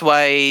 and that's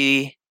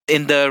why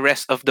in the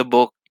rest of the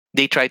book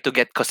they try to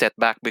get Cosette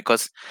back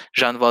because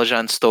Jean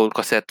Valjean stole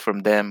Cosette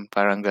from them.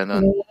 Parang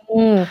ganon.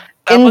 Mm.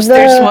 In Tapos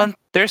the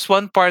there's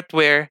one part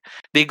where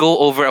they go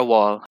over a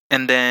wall,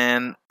 and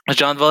then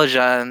Jean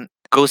Valjean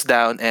goes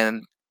down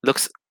and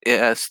looks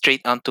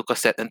straight onto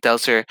Cosette and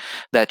tells her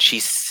that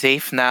she's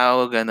safe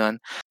now. Ganon,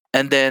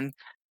 and then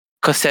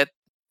Cosette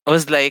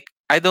was like,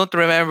 I don't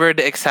remember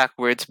the exact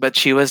words, but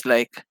she was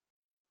like,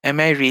 "Am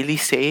I really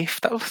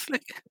safe?" That was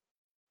like,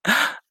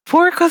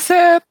 poor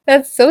Cosette.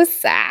 that's so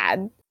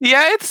sad.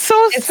 Yeah, it's so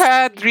It's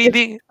sad it's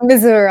reading.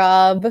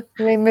 miserable.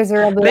 Les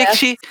Like Miserables.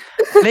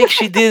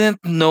 she didn't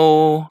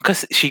know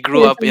because she He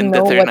grew up doesn't in the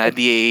know what it's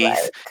Ternadiers.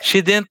 like.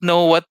 She didn't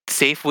know what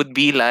safe would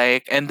be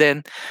like, and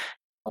then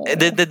Oh.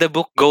 the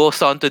book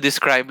goes on to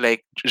describe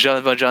like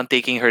Jean Valjean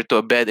taking her to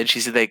a bed, and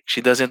she's like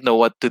she doesn't know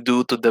what to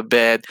do to the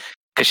bed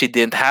because she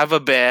didn't have a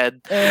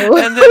bed, Oh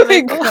and then my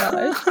like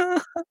gosh.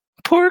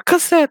 poor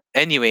Cosette.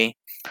 Anyway,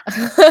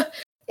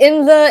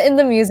 In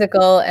the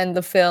musical and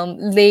the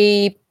film,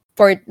 they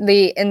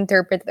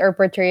interpret or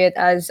portray it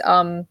as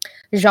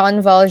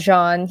Jean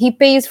Valjean. He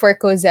pays for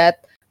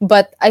Cosette,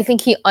 but I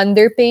think he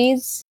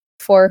underpays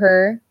for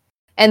her.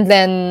 And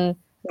then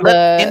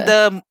but in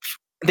the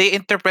they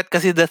interpret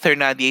kasi the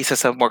Ternadiers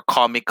as a more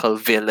comical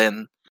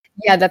villain.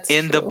 yeah, that's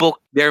In the true.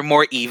 book, they're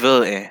more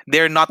evil.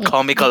 They're not Mm,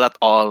 comical at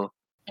all.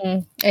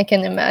 I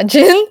can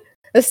imagine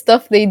the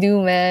stuff they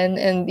do, man,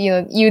 and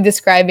you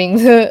describing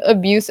the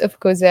abuse of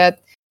Cosette.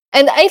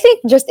 And I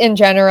think just in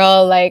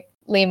general, like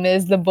Les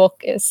Mis, the book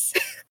is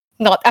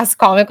not as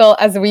comical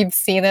as we've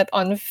seen it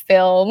on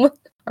film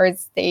or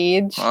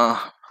stage. Uh,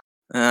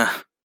 uh.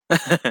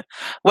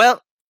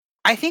 Well,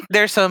 I think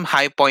there's some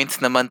high points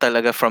naman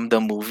talaga from the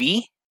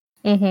movie.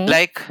 Mm-hmm.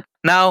 Like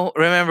now,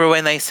 remember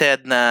when I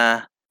said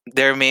na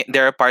there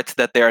are parts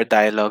that there are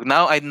dialogue.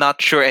 Now I'm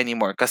not sure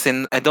anymore because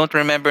I don't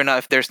remember now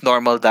if there's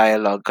normal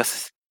dialogue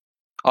because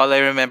all I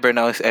remember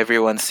now is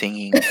everyone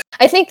singing.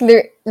 I think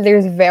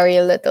there's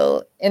very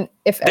little, in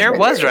if There ever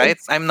was, there right?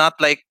 is. I'm not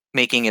like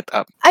making it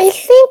up I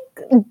think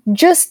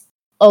just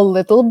a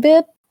little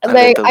bit. a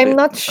Like little I'm bit.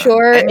 not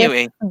sure if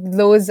Anyway,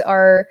 those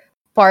are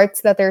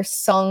parts that are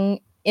sung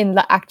in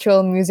the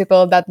actual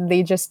musical that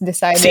they just see,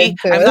 decided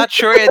I'm to not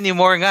sure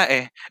anymore nga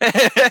eh.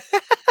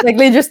 like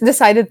they just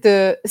decided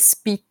to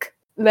speak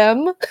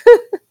them.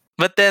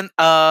 But then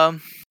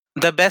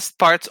the best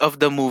parts of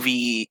the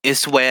movie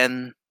is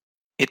when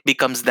it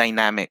becomes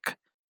dynamic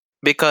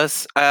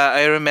because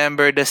I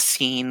remember the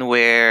scene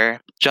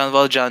where Jean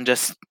Valjean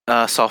just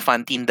saw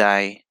Fantine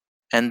die,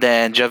 and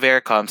then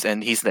Javert comes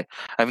and he's like,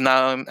 I'm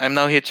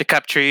now here to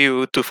capture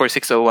you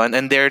 24601,"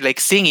 and they're like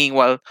singing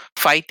while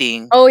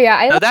fighting. Oh yeah,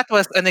 I Now like that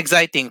was an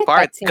exciting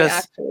part that scene because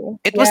actually.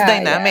 it was Yeah, yeah.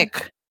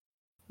 dynamic.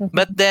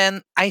 But Mhm. then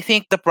I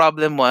think the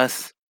problem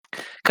was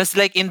because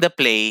like in the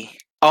play,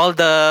 all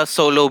the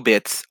solo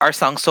bits are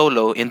sung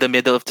solo in the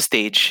middle of the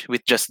stage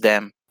with just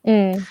them,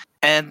 Mm,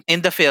 and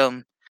in the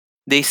film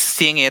they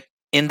sing it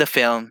in the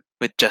film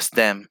with just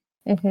them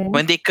mhm,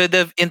 when they could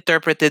have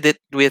interpreted it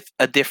with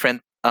a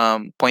different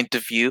point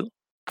of view.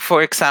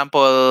 For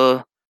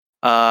example,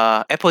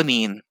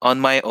 Eponine on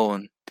My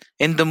Own.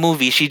 In the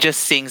movie, she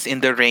just sings in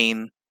the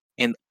rain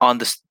in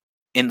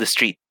the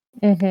street.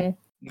 mhm.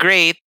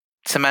 Great,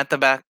 Samantha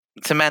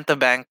Samantha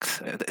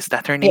Banks, is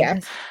that her name?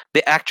 Yes.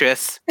 The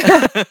actress.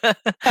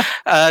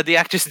 The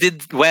actress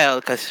did well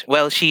because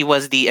she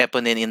was the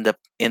Eponine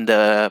in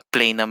the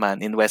play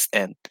naman in West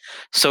End.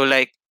 So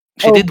like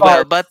she Oh, did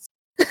well, but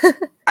Barks.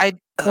 I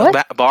What?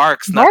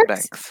 Barks, not Barks?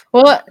 Banks.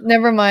 Well,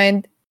 never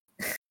mind.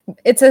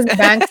 It says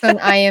Banks on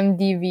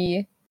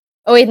IMDb.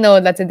 Oh wait, no,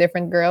 that's a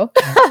different girl.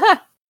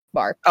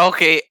 Bark.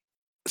 Okay,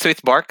 so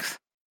it's Barks.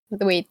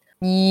 Wait.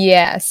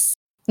 Yes.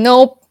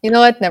 Nope. You know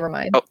what? Never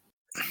mind. Oh,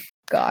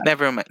 God.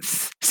 never mind.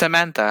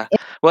 Samantha.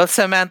 Well,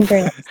 Internet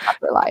Samantha. is not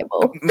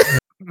reliable.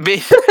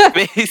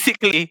 ba-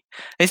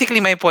 basically,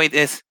 my point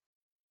is,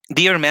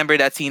 do you remember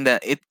that scene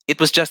that it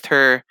was just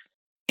her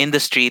in the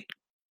street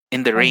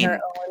in the On her rain? own.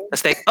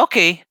 It's like,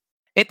 okay,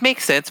 it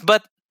makes sense,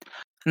 but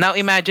now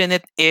imagine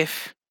it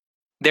if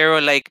there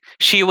were like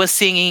she was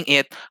singing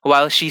it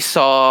while she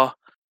saw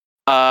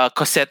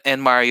Cosette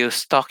and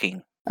Marius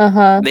talking.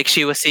 Uh-huh. Like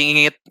she was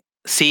singing it,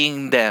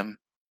 seeing them.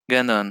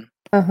 Ganon.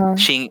 Uh-huh.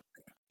 She,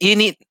 you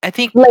need, I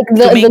think, Like to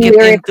the make it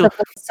lyrics into, of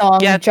the song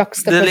yeah,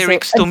 the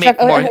lyrics to make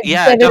more,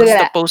 yeah,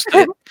 juxtaposed to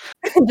it.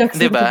 Diba?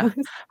 juxtaposed.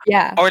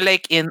 Yeah. Or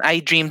like in I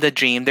Dream the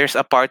Dream, there's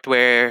a part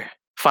where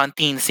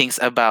Fantine sings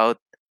about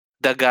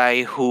the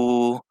guy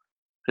who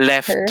Her.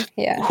 left,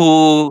 Yeah.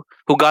 who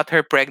got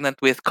her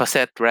pregnant with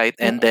Cosette, right?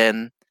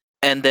 Mm.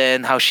 And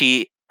then how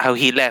he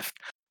left.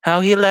 How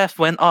he left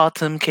when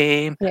autumn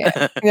came.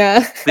 Yeah.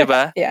 Yeah.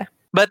 Diba? Yeah.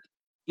 But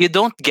you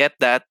don't get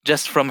that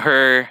just from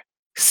her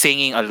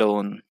singing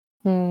alone.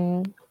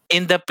 Hmm.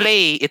 In the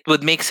play, it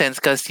would make sense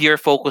because you're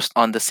focused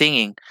on the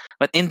singing.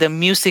 But in the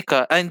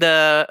musical, in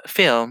the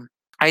film,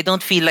 I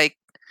don't feel like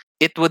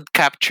it would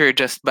capture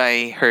just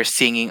by her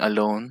singing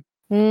alone.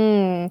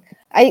 Hmm.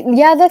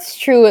 Yeah, that's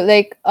true.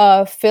 Like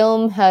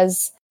film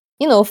has,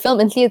 film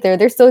and theater,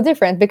 they're so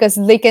different because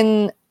they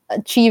can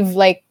achieve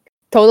like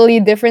totally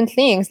different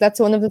things. That's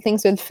one of the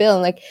things with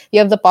film. Like you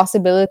have the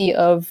possibility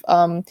of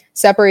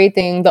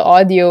separating the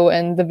audio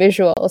and the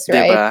visuals,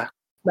 right? Diba?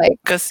 Like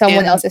Because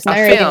someone in else is a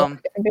narrating one film,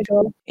 different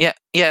visual.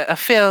 yeah, a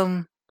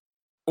film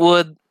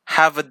would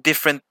have a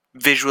different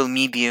visual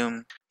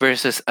medium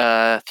versus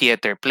a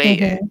theater play.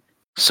 Eh. Mm-hmm.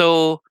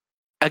 So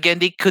again,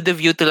 they could have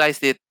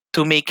utilized it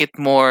to make it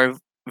more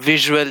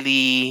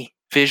visually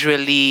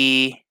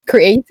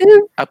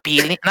Creative.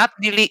 appealing. Not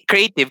really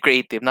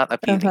creative, not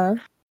appealing. Uh-huh.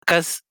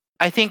 Because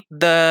I think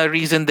the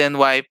reason then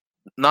why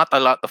not a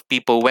lot of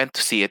people went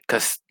to see it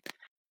because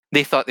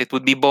they thought it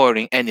would be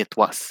boring, and it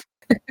was.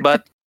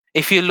 But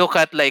if you look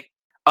at like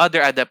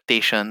other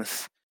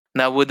adaptations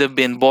that would have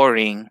been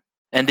boring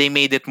and they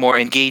made it more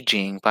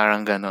engaging,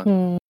 parang ganon.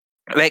 Hmm.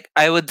 Like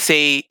I would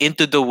say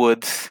Into the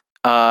Woods,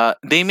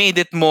 they made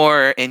it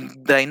more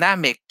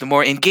dynamic,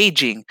 more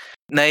engaging.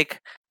 Like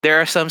there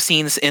are some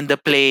scenes in the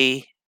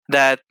play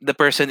that the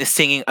person is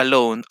singing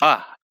alone.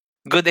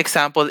 Good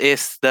example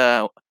is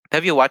the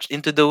have you watched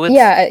Into the Woods?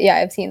 Yeah, yeah,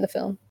 I've seen the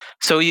film.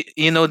 So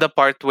you know the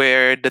part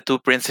where the two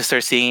princes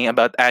are singing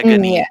about Yeah.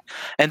 agony,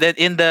 and then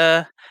in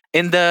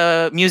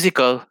the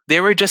musical they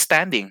were just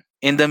standing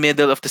in the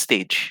middle of the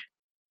stage.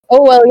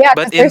 Oh well, yeah,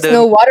 But because there's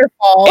no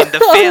waterfall. in the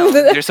film,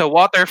 there's a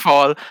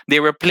waterfall. They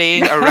were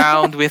playing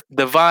around with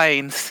the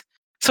vines.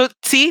 So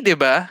see,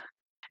 diba?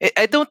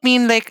 I don't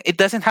mean like it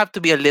doesn't have to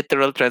be a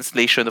literal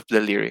translation of the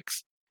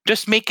lyrics.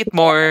 Just make it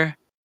more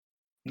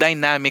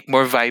dynamic,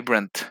 more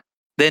vibrant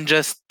than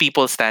just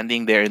people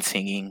standing there and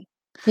singing.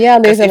 Yeah,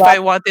 there's Because a lot.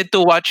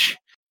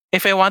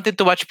 if I wanted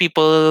to watch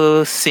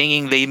people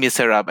singing Les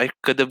Miserables, I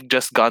could have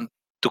just gone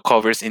to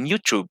covers in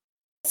YouTube.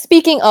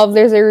 Speaking of,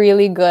 there's a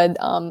really good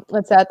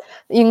what's that?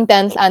 Yung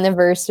 10th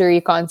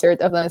anniversary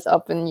concert of us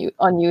up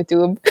on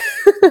YouTube,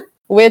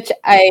 which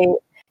Oh,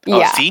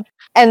 yeah, see,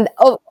 and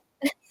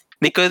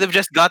they could have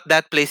just got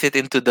that, place it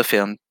into the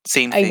film.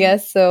 Same I thing.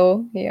 guess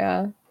so.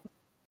 Yeah.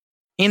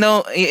 You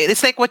know,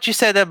 it's like what you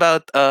said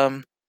about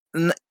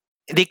n-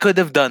 they could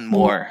have done Yeah.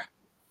 more,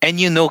 and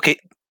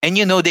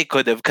they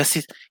could have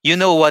because you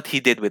know what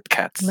he did with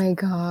cats. My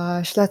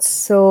gosh, that's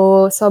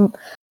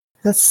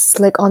that's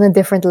like on a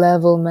different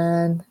level,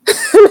 man.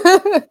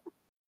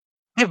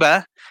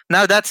 Diba?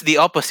 Now that's the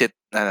opposite.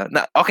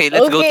 Okay,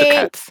 let's go to Okay.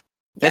 cats.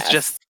 Let's Yes.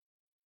 just.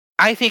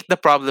 I think the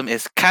problem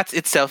is cats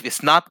itself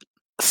is not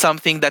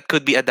something that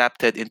could be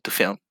adapted into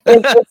film.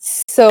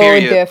 It's so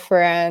Period.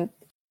 different.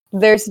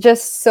 There's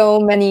just so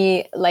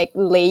many like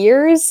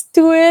layers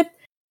to it.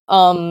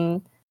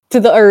 To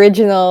the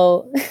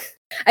original.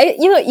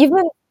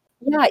 Even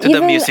yeah, To the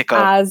even musical.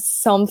 as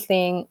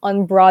something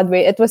on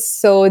Broadway, it was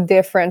so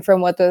different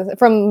from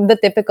the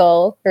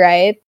typical,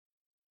 right?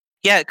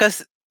 Yeah,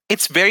 because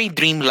it's very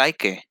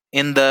dreamlike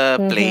in the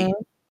play.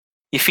 Mm-hmm.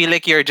 You feel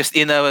like you're just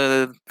in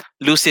a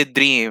lucid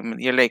dream.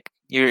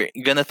 You're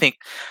gonna think,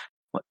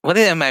 what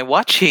am I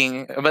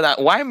watching? But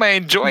why am I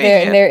enjoying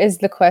it? There is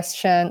the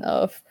question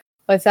of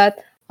what's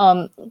that?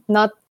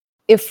 Not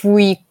if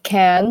we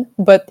can,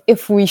 but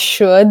if we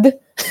should.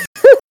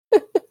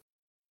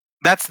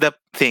 That's the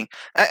thing.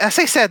 As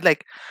I said,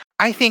 like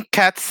I think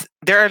cats.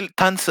 There are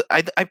tons.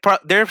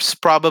 There's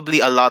probably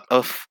a lot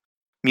of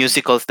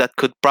musicals that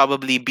could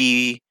probably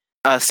be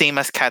same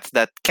as cats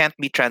that can't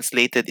be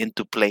translated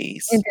into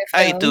plays. Into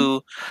film.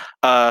 Into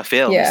Yeah.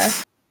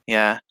 films.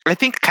 Yeah, I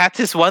think Cats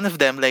is one of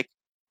them. Like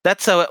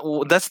that's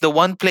the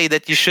one play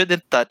that you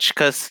shouldn't touch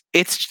because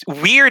it's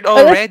weird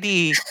But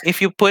already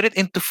if you put it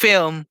into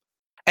film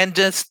and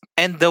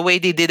the way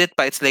they did it,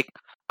 but it's like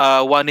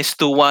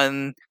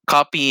 1:1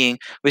 copying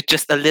with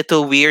just a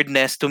little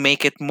weirdness to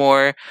make it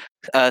more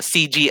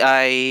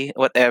CGI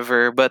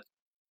whatever. But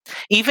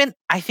even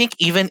I think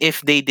even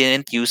if they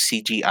didn't use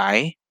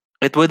CGI,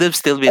 it would have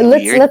still been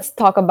weird. Let's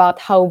talk about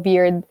how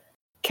weird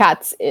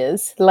Cats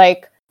is.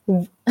 Like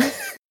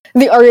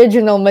the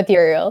original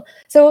material.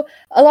 So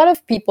a lot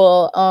of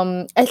people,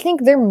 I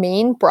think their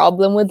main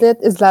problem with it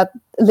is that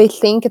they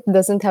think it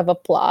doesn't have a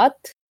plot.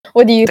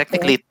 What do you think?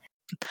 Technically,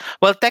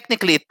 well,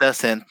 technically it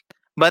doesn't,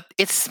 but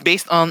it's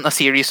based on a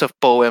series of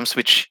poems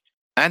which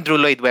Andrew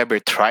Lloyd Webber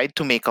tried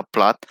to make a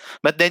plot.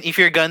 But then, if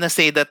you're gonna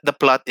say that the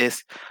plot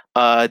is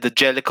the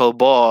Jellicle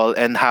Ball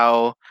and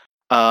how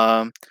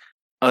um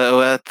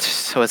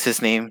what's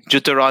his name?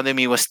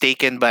 Deuteronomy was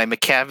taken by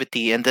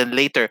McCavity, and then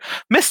later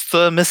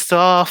Mr.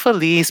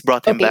 Mistopheles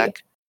brought him Okay,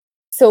 back.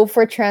 so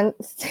for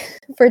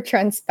for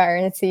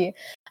transparency,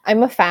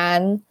 I'm a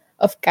fan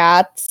of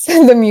Cats,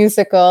 the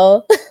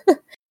musical.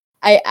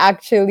 I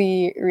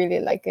actually really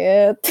like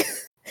it.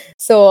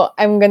 So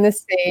I'm gonna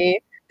say,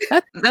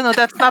 No,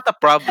 that's not a I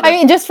problem.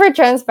 mean, just for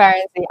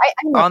transparency, I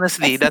know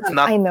Honestly, it's that's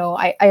not. not. I know.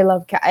 I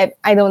love cat.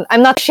 I don't.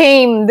 I'm not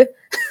ashamed.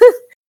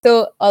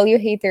 So all you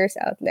haters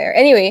out there.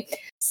 Anyway,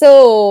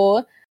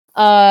 so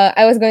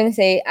I was going to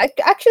say,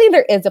 actually,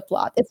 there is a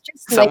plot. It's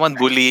just like Someone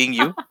bullying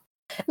you?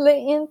 the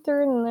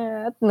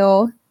internet.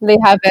 No, they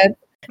haven't.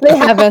 They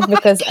haven't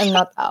because I'm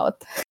not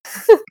out.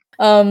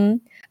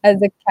 Um,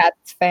 as a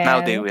Cats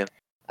Now they fan. will.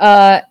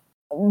 Uh,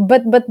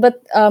 but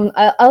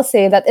I'll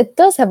say that it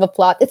does have a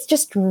plot. It's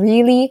just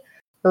really,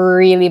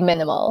 really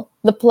minimal.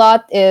 The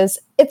plot is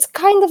it's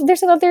kind of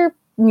there's another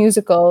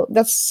musical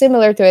that's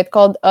similar to it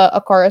called A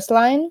Chorus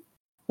Line,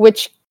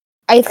 which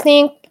I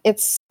think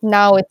it's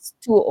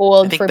too I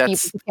old think for people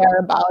to care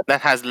about. that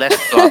has less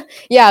plot.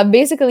 Yeah,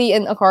 basically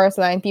in A Chorus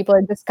Line, people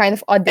are just kind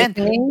of And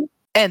auditioning.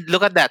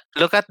 look at that.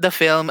 Look at the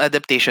film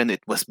adaptation.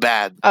 It was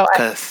bad Oh,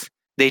 because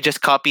they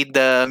just copied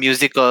the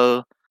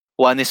musical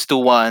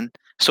 1:1.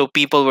 So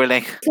people were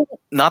like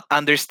not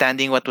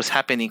understanding what was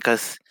happening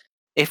because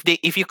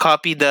if you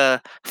copy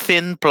the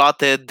thin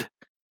plotted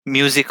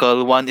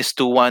musical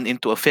 1:1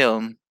 into a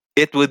film,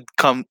 it would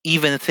come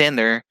even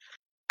thinner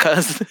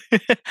because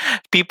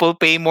people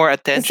pay more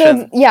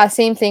attention. yeah,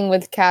 same thing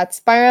with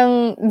Cats.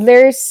 Parang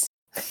there's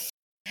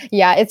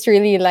yeah, it's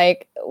really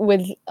like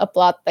with a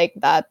plot like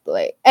that.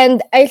 Like,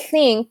 and I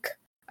think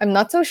I'm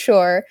not so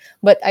sure,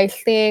 but I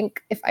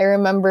think if I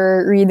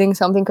remember reading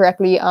something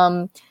correctly,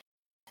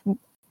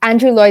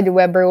 Andrew Lloyd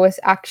Webber was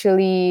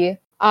actually,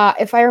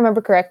 if I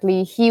remember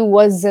correctly, he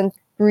wasn't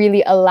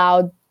really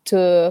allowed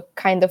to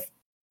kind of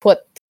put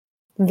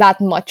that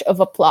much of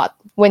a plot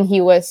when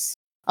he was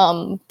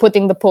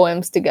putting the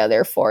poems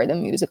together for the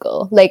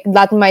musical. Like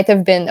that might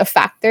have been a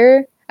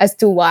factor as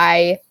to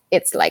why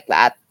it's like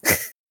that.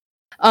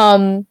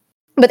 Um,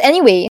 but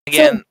anyway, so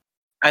Again,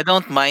 I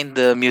don't mind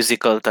the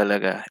musical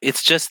talaga.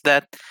 It's just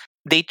that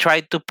they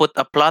tried to put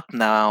a plot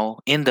now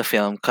in the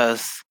film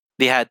because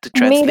they had to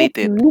made it translate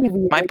it. really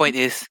My weird. point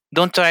is,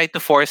 don't try to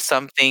force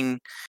something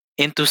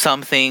into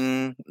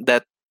something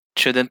that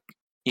shouldn't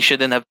you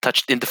shouldn't have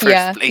touched in the first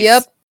Yeah,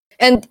 yep. place.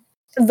 And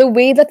the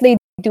way that they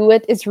do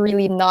it is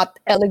really not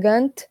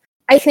elegant.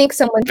 I think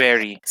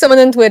Very. someone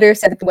on Twitter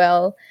said it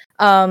well.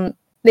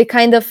 They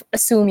kind of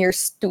assume you're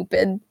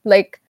stupid,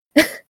 like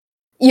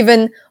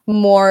even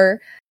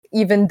more,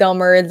 even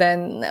dumber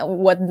than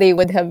what they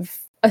would have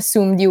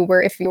assumed you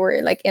were if you were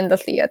like in the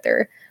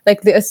theater.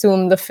 Like they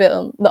assume the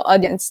film of the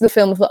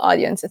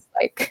audience is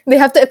like they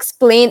have to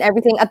explain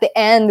everything at the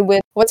end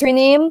with what's her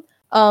name,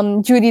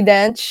 Judy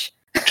Dench.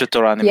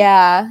 Deuteronomy.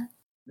 Yeah,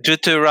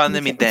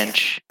 Deuteronomy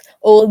Dench.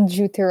 old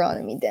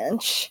Deuteronomy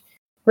Dench.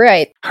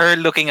 Right. Her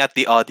looking at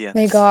the My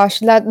audience. gosh,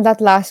 that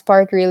last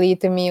part really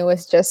to me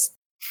was just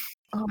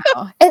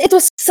and it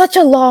was such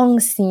a long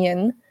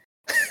scene.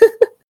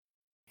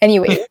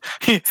 Anyway,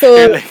 You're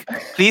so like,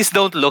 please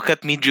don't look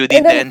at me, Judy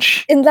and then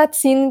Dench. in that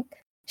scene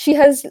she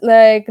has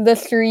like the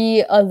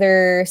three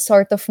other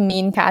sort of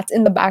main cats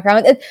in the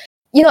background. And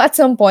at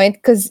some point,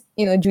 because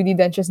Judy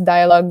Dench's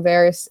monologue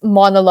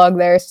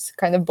there is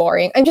kind of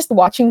boring. I'm just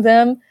watching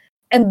them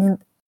and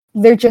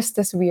they're just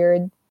as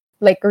weird,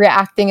 like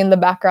reacting in the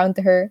background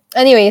to her.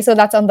 Anyway, so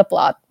that's on the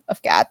plot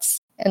of Cats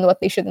and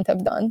what they shouldn't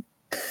have done.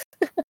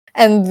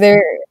 And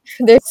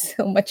there's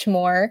so much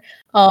more.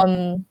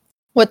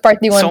 What part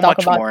do you want So to talk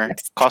much about more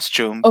next?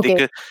 costume.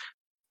 Okay.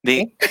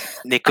 They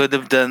they could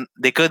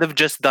have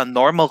just done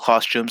normal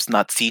costumes,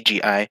 not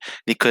CGI.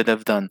 They could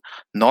have done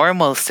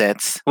normal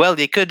sets. Well,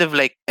 they could have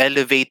like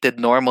elevated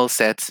normal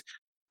sets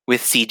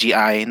with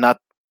CGI, not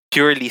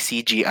purely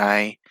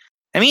CGI.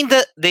 I mean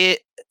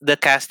the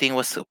casting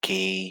was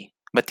okay,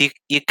 but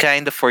you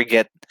kind of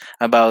forget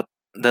about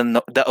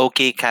the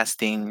okay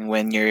casting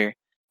when you're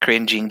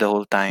cringing the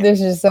whole time.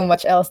 There's just so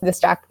much else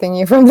distracting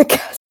you from the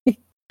casting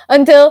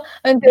until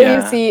you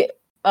Yeah. see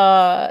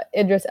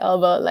Idris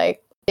Elba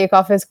like take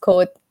off his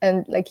coat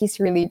and like he's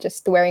really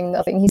just wearing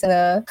nothing. He's in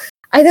a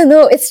I don't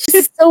know, it's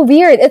just so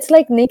weird. It's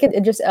like naked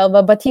Idris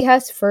Elba, but he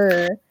has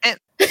fur. And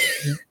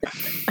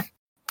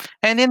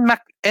and in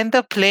Mac And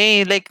the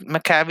play, like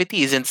Macavity,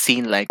 isn't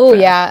seen like Oh that.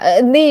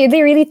 yeah, they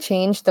really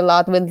changed a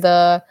lot with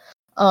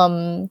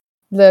um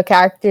the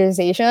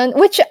characterization,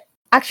 which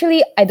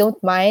actually I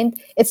don't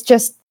mind. It's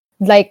just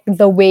like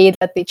the way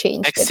that they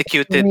changed it is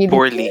Executed really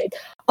poorly. good.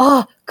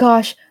 Oh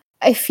gosh,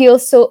 I feel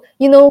so.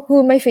 You know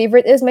who my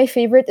favorite is? My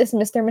favorite is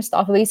Mr.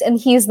 Mistopheles, and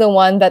he's the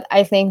one that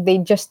I think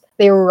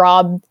they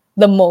robbed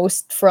the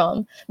most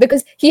from,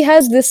 because he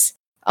has this.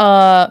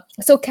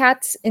 So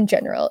Cats in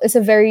general is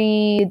a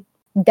very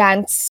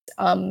dance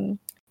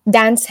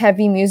dance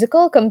heavy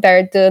musical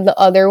compared to the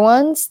other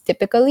ones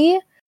typically,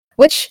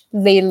 which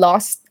they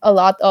lost a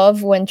lot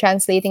of when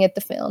translating it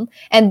to film.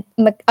 And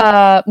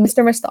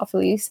Mr.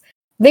 Mistopheles,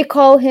 they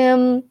call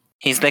him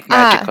He's like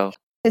ah magical.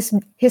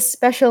 his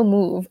special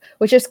move,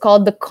 which is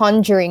called the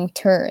conjuring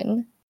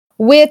turn,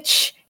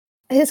 which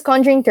his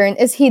conjuring turn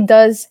is he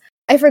does,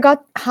 I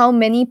forgot how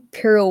many A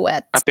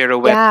pirouettes.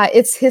 pirouette. Yeah,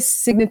 it's his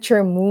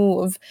signature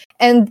move.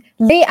 And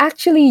they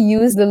actually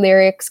use the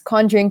lyrics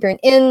conjuring turn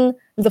in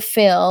the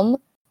film,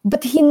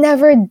 but he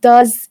never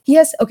does. He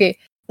has, okay,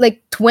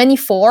 like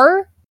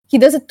 24. He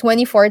does it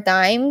 24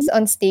 times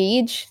on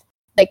stage,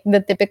 like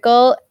the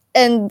typical.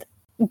 And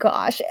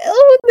gosh,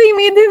 oh, they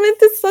made him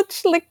into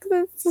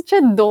such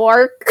a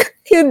dork.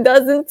 He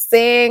doesn't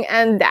sing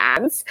and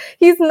dance.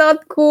 He's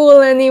not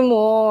cool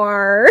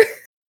anymore.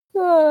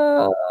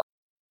 Oh,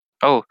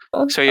 Oh,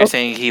 so you're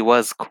saying okay. he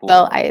was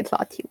Well, cool. I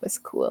thought he was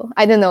cool.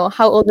 I don't know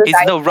how old was He's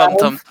I? no rum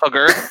tum 12.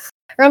 tugger.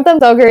 Ramtam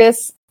Dogger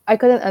is. I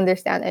couldn't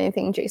understand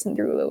anything Jason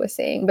Derulo was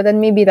saying, but then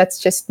maybe that's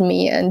just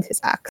me and his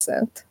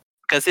accent.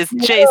 Because it's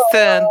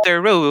Jason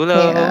Derulo.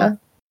 Yeah,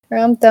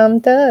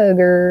 Ramtam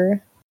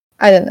Dogger.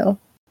 I don't know.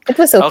 It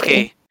was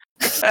okay. Okay.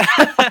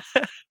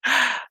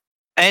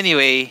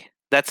 Anyway,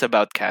 that's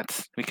about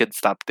cats. We could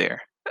stop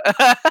there.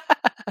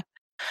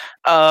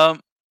 um,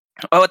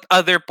 what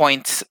other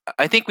points?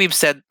 I think we've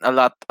said a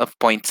lot of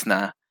points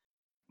na.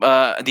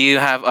 Do you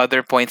have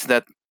other points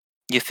that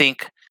you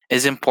think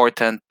is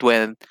important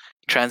when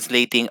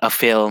translating a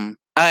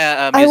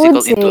I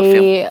would musical into a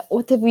film? say,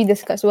 what have we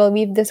discussed? Well,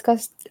 we've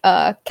discussed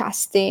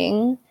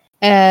casting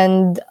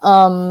and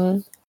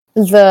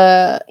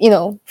the,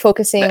 The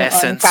focusing on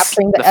essence,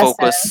 capturing the the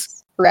focus.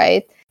 essence,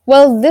 right?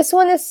 Well, this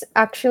one is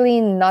actually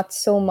not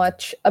so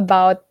much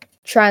about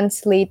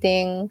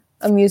translating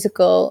a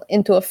musical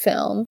into a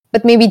film,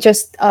 but maybe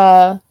just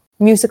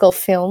musical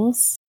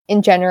films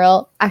in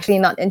general. Actually,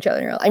 not in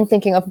general. I'm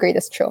thinking of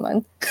Greatest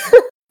Showman.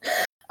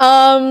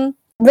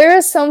 There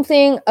is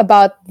something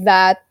about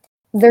that,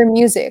 their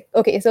music.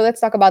 Okay, so let's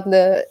talk about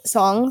the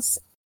songs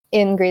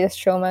in Greatest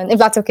Showman, if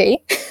that's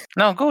okay.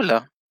 No, go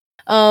la.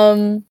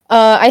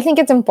 I think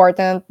it's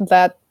important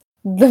that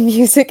the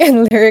music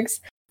and lyrics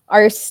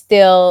are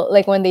still,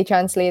 like, when they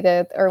translate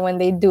it or when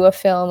they do a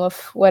film of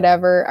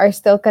whatever, are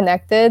still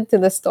connected to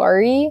the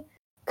story.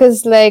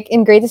 Because, like,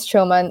 in Greatest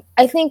Showman,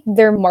 I think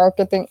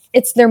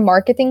it's their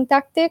marketing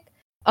tactic.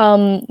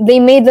 They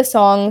made the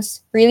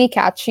songs really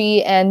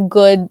catchy and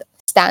good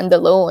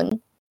standalone.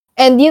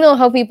 And you know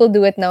how people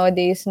do it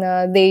nowadays,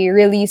 na they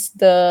release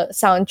the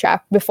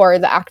soundtrack before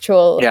the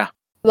actual Yeah,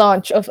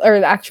 launch of, or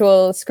the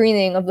actual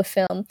screening of the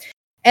film.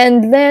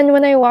 And then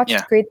when I yeah,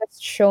 watched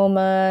Greatest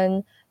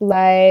Showman,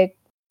 like,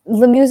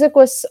 the music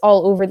was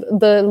all over,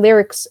 the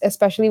lyrics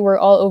especially were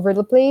all over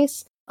the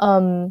place.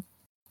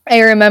 I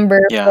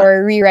remember yeah.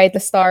 for Rewrite the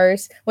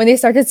Stars, when they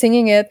started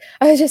singing it,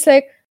 I was just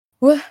like,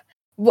 what,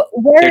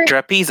 They're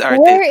trapeze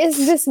where is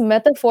artists. this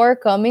metaphor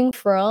coming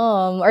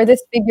from, or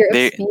this figure of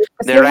They speech?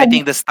 Because they're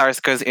writing the stars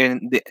because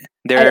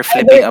they're are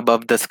flipping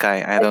above the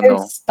sky. I don't there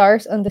know.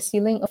 stars on the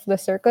ceiling of the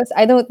circus?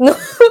 I don't know.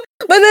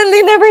 But then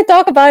they never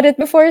talk about it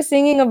before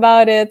singing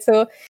about it.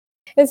 So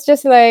it's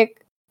just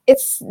like,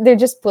 they're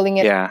just pulling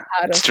it Yeah,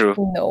 out it's of true.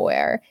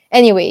 nowhere.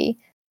 Anyway,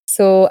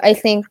 so I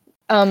think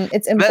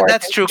it's That's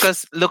important. true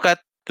because look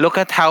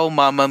at how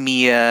Mamma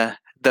Mia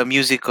the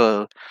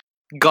musical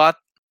got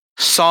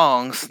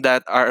songs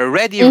that are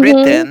already Mm-hmm.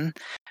 written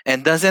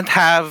and doesn't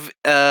have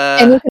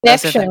Any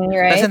connection,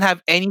 right? doesn't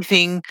have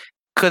anything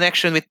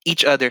connection with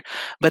each other,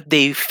 but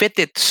they fit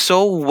it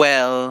so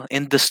well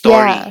in the Yeah.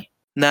 story.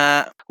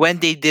 Na when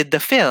they did the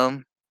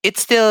film, it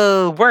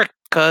still worked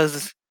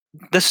because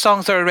the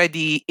songs are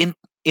already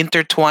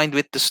intertwined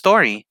with the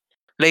story.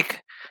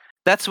 Like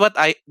that's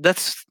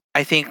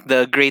I think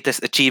the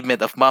greatest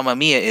achievement of Mamma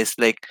Mia is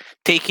like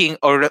taking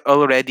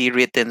already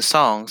written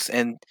songs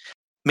and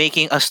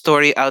making a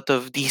story out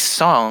of these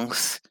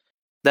songs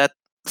that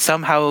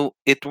somehow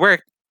it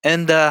worked.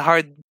 And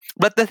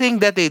but the thing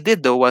that they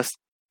did though was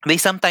they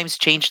sometimes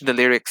changed the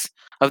lyrics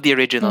of the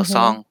original Mm-hmm.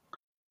 song.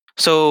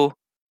 So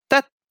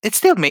that it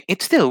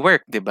still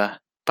worked, diba?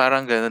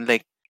 Parang ganun,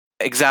 like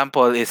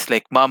example is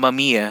like Mamma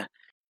Mia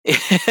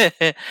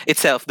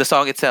itself, the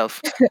song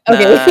itself.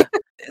 Okay. Na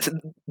s-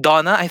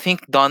 Donna, I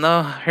think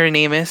Donna her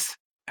name is.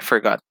 I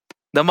forgot.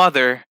 The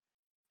mother,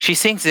 she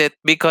sings it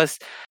because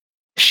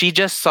she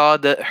just saw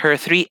her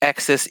three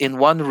exes in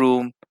one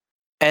room,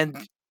 and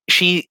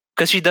she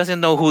because she doesn't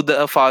know who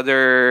the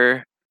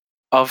father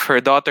of her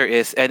daughter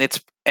is,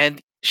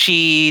 and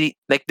she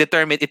like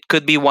determined it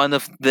could be one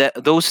of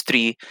those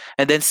three,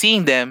 and then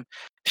seeing them,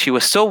 she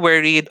was so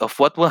worried of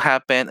what will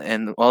happen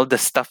and all the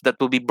stuff that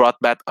will be brought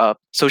back up.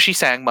 So she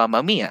sang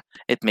Mamma Mia.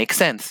 It makes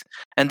sense.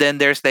 And then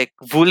there's like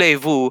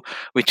Voulez-Vous,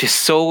 which is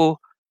so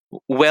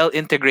well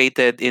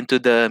integrated into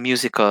the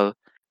musical,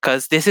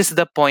 because this is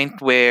the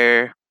point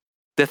where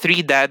the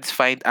three dads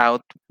find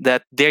out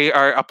that they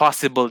are a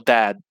possible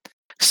dad.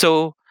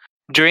 So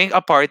during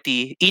a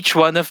party, each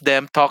one of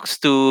them talks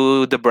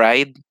to the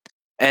bride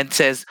and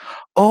says,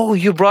 "Oh,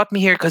 you brought me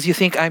here because you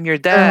think I'm your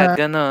dad, Uh-huh.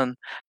 ganon.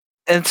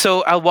 And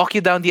so I'll walk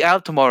you down the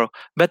aisle tomorrow."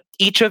 But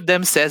each of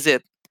them says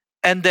it.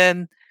 And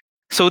then,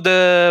 so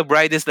the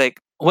bride is like,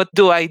 "What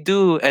do I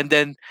do?" And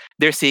then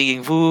they're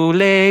singing,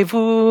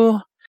 "Voulez-vous."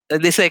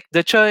 And it's like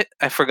the choice.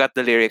 I forgot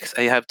the lyrics.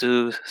 I have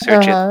to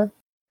search it. Uh-huh.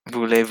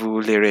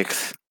 Voulez-vous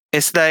lyrics.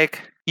 It's like,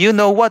 you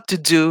know what to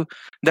do.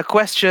 The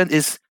question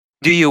is,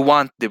 do you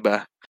want,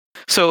 diba?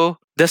 So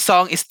the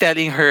song is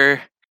telling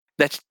her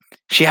that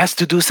she has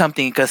to do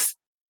something because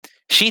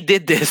she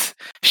did this.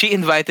 She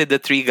invited the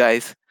three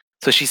guys.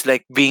 So she's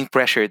like being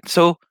pressured.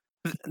 So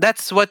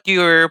that's what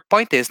your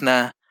point is,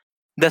 na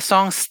the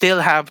songs still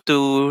have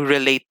to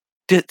relate,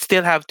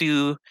 still have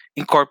to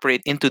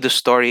incorporate into the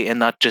story and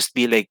not just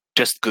be like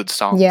just good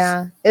songs.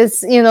 Yeah,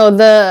 it's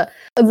the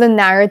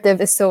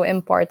narrative is so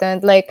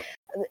important. Like,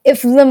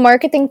 if the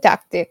marketing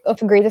tactic of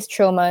Greatest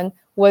Showman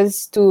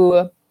was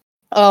to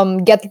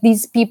get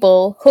these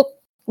people hooked,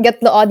 get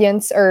the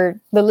audience or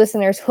the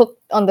listeners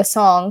hooked on the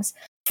songs,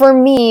 for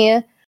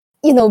me,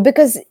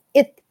 because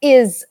it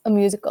is a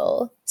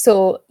musical,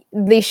 so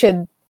they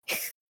should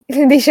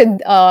they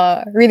should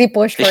really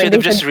push They for it. should They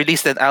have should. just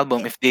released an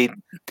album if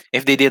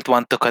they didn't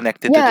want to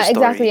connect it to the Yeah,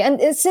 exactly.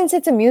 story. And since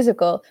it's a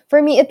musical,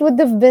 for me, it would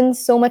have been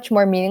so much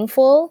more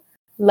meaningful.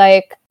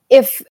 Like,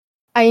 if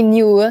I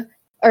knew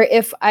or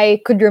if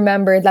I could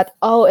remember that,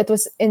 oh, it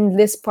was in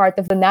this part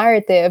of the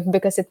narrative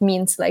because it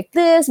means like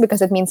this,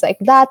 because it means like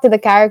that to the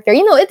character.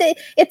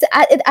 It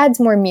adds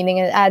more meaning.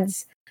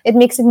 It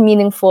makes it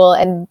meaningful,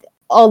 and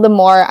all the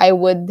more I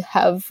would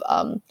have,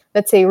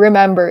 let's say,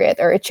 remember it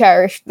or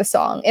cherish the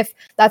song if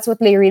that's what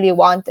they really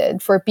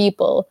wanted for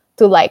people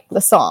to like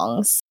the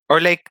songs. Or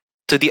like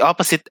to the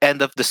opposite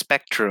end of the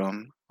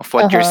spectrum of Uh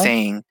what you're huh.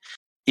 saying.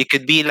 You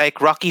could be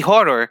like Rocky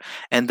Horror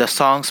and the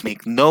songs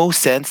make no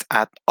sense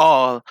at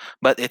all,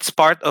 but it's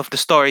part of the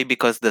story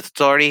because the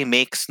story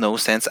makes no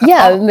sense at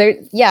Yeah, all.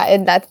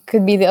 and that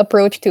could be the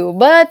approach too,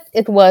 but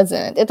it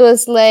wasn't. It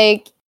was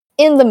like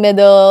in the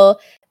middle.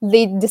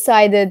 They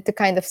decided to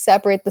kind of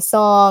separate the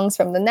songs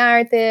from the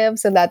narrative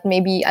so that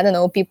maybe, I don't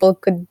know, people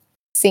could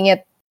sing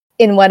it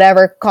in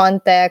whatever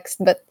context,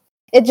 but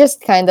it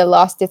just kind of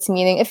lost its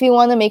meaning. If you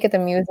want to make it a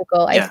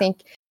musical, I Yeah.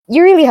 think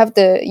you really have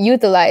to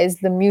utilize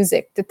the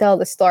music to tell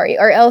the story,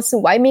 or else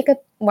why make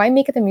it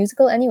a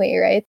musical anyway,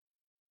 right?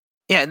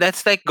 Yeah,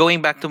 that's like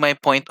going back to my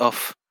point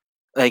of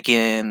like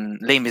in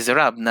Les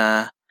Miserables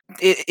na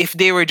if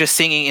they were just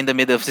singing in the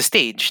middle of the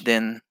stage,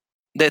 then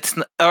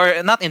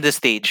or not in the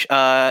stage,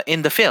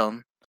 in the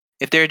film,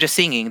 if they're just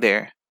singing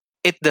there,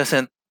 it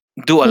doesn't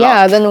do a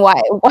Yeah, lot. then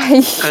why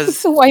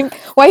Because,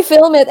 why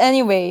film it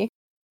anyway?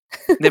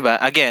 diba,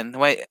 again,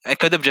 why I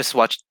could have just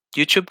watched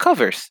YouTube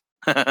covers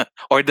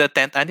or the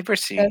 10th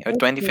anniversary That or is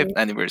 25th true.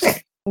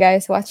 anniversary.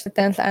 Guys, watch the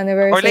 10th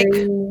Or like,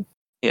 anniversary.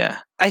 yeah,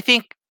 I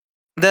think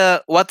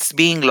the what's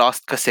being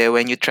lost kasi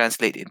when you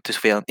translate into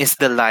film is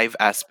the live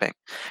aspect.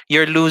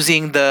 You're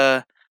losing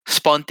the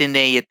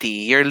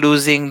spontaneity. You're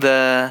losing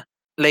the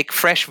like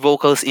fresh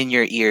vocals in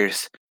your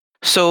ears.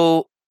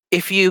 So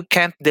if you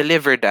can't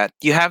deliver that,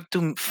 you have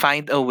to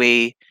find a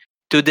way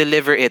to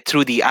deliver it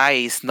through the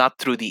eyes, not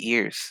through the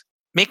ears.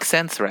 Makes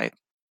sense, right?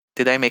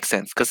 Did I make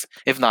sense? Because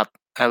if not,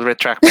 I'll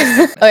retract my Oh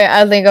statement. yeah,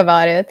 I'll think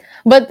about it.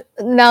 But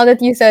now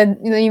that you said,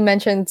 you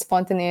mentioned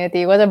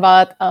spontaneity, what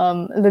about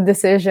the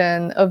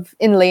decision of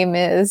in Les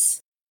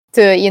Mis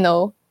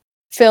to,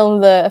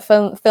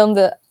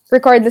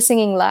 record the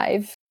singing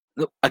live?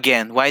 Look,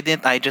 again, why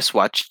didn't I just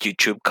watch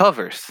YouTube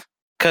covers?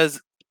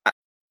 Because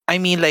I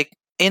mean, like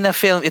in a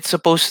film, it's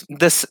supposed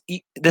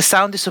the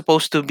sound is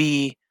supposed to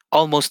be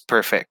almost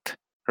perfect,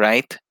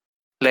 right?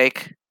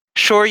 Like,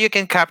 sure, you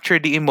can capture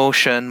the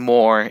emotion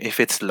more if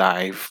it's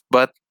live,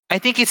 but I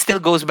think it still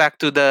goes back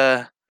to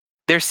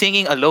they're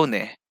singing alone.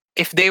 Eh.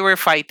 If they were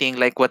fighting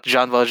like what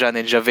Jean Valjean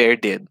and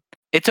Javert did,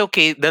 it's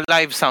okay. The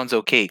live sounds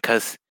okay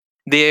because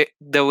the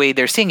way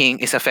they're singing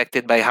is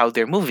affected by how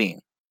they're moving.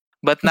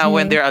 But now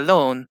when Mhm. they're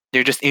alone,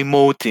 they're just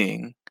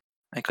emoting.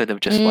 I could have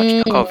just watched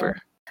the Mm. cover.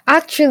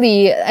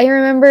 Actually, I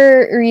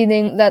remember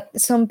reading that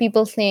some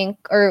people think,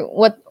 or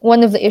what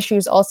one of the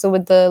issues also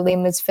with the Les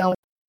Mis film,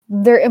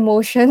 their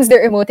emotions,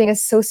 their emoting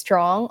is so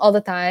strong all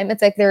the time.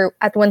 It's like they're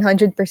at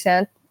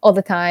 100% all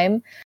the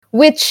time,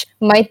 which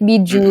might be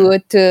Mm-mm. due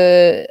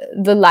to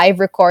the live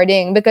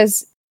recording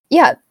because,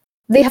 yeah,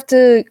 they have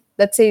to,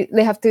 let's say,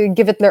 they have to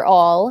give it their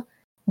all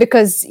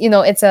because,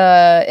 it's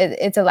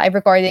a live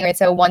recording or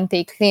it's a one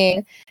take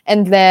thing.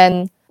 And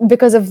then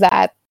because of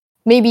that,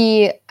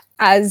 maybe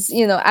as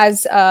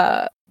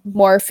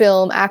more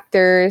film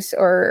actors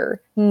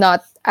or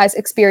not as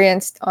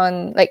experienced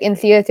on like in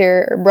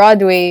theater or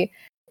Broadway,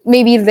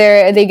 maybe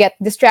they get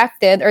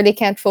distracted or they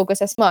can't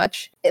focus as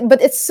much.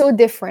 But it's so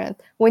different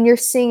when you're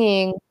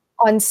singing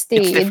on It's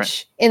different.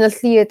 stage in a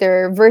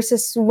theater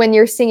versus when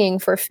you're singing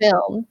for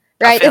film,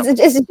 A right? film.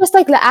 It's just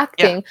like the Yeah.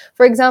 acting.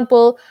 For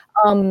example,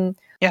 um,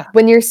 Yeah.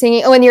 when you're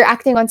singing, when you're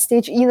acting on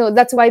stage,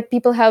 that's why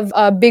people have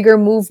bigger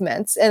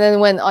movements, and then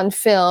when on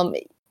film,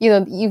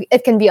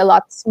 it can be a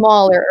lot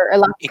smaller or a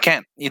lot. You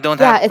can't. You don't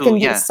Yeah, have it to. can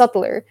be Yeah.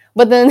 subtler.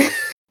 But then,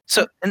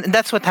 So and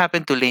that's what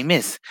happened to Les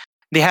Mis.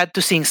 They had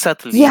to sing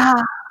subtly yeah,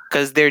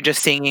 because they're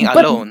just singing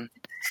but alone.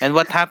 And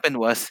what happened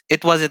was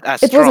it wasn't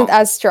as it wasn't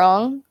strong. as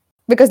strong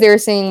because they were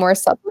singing more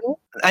subtly.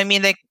 I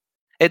mean, like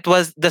it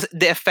was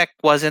the effect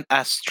wasn't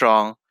as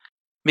strong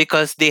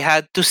because they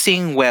had to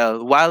sing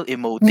well while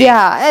emoting.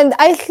 Yeah, and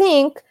I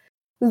think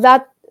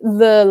that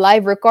the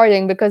live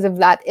recording, because of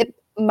that, it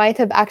might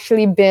have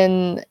actually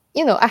been,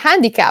 a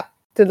handicap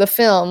to the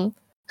film.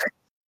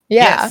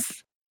 Yeah,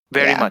 Yes,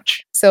 very yeah.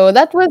 much, So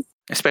that was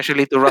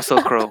especially to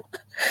Russell Crowe.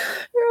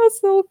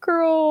 Russell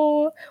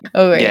Crowe.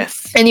 Okay.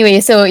 Yes. Anyway,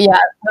 so yeah,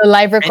 the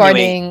live Anyway,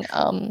 recording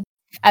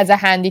as a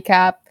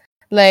handicap,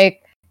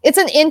 like it's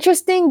an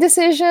interesting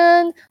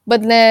decision,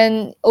 but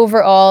then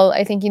overall,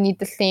 I think you need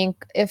to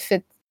think if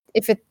it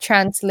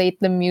translates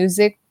the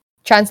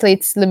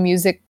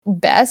music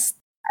best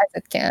as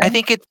it I can.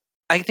 think it.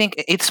 I think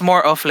it's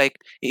more of like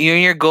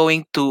you're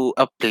going to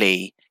a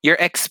play. You're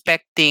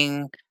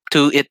expecting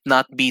to it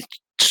not be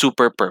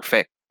super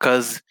perfect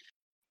because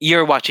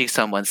you're watching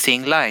someone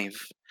sing live.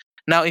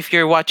 Now, if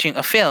you're watching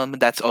a film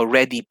that's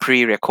already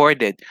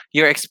pre-recorded,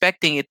 you're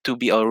expecting it to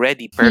be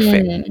already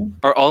perfect Hmm.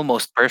 or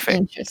almost perfect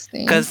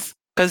Interesting.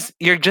 because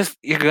you're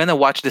gonna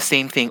watch the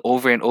same thing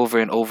over and over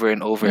and over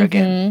and over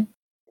again.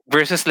 Mm-hmm.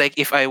 Versus like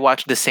if I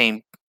watch the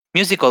same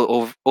musical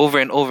over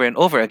and over and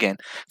over again,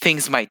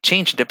 things might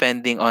change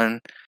depending on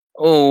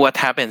what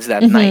happens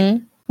that night.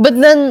 Mm-hmm. But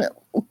then,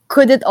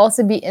 could it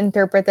also be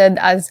interpreted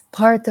as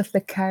part of the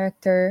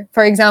character?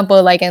 For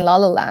example, like in La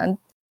La Land,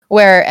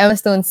 where Emma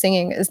Stone's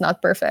singing is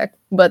not perfect,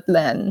 but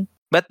then,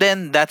 But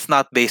then that's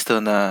not based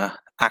on a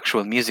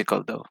actual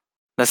musical though.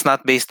 That's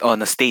not based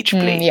on a stage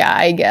play. yeah,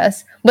 I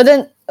guess. But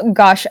then,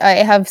 gosh,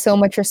 I have so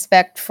much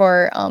respect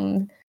for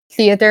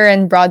theater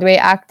and Broadway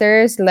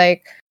actors.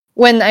 Like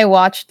when I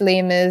watched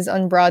Les Mis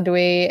on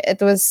Broadway,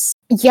 it was,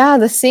 yeah,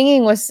 the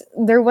singing was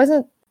there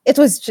wasn't. It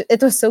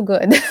was so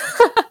good.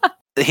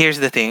 Here's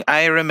the thing.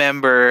 I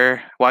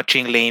remember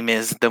watching Les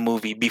Mis the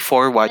movie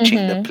before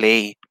watching the Mm-hmm.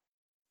 play.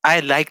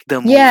 I liked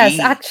the Yes,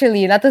 movie,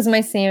 actually, that was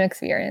my same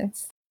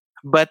experience.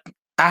 but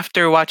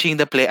after watching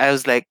the play, I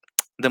was like,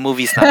 the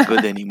movie's not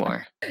good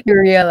anymore. You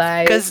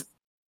realize. Because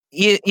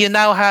you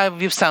now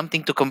have you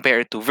something to compare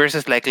it to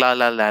versus like La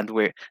La Land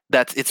where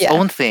that's its Yeah.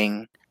 own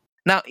thing.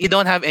 Now you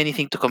don't have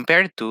anything to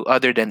compare it to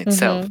other than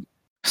itself. Mm-hmm.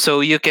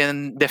 So you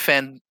can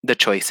defend the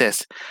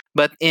choices.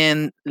 But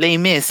in Les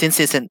Mis,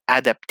 since it's an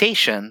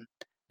adaptation,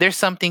 there's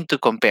something to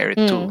compare it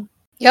to. Mm.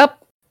 Yep.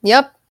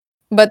 Yep.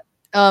 But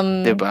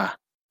Diba?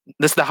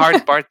 That's the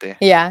hard part eh.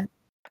 yeah.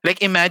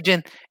 Like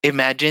imagine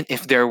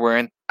if there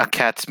weren't a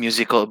Cats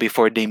musical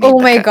before they made Oh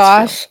the my Cats film.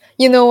 gosh.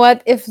 You know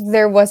what? If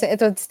there wasn't,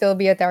 it would still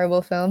be a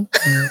terrible film.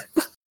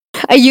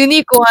 A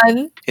unique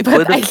one, It but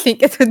would I have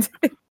think it would.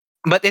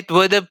 but it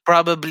would have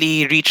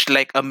probably reached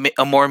like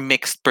a more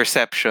mixed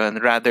perception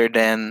rather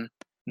than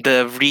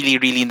the really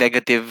really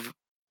negative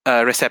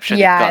reception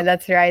it Yeah, got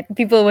that's right.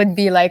 People would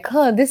be like,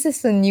 "Oh, this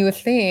is a new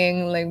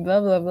thing," like blah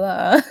blah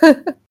blah.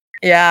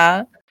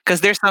 Yeah.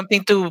 because there's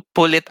something to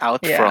pull it out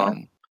Yeah.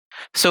 from.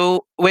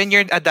 So when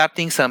you're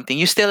adapting something,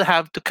 you still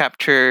have to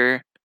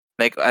capture,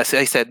 like as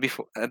I said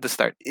before at the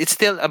start, it's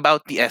still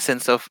about the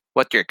essence of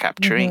what you're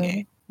capturing.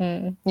 Eh? Mm-hmm.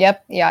 Mm. Yep.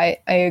 Yeah,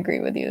 I agree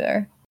with you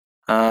there.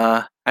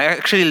 I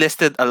actually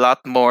listed a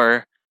lot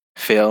more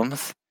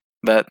films,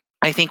 but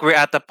I think we're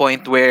at the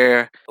point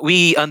where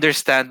we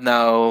understand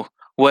now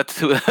what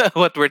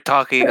what we're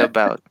talking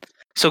about.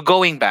 So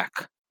going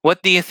back,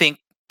 what do you think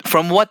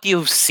from what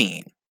you've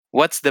seen?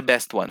 What's the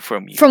best one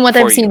From what for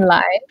I've you? seen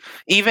live.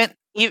 Even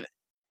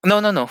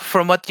no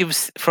from what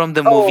from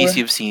the Oh, movies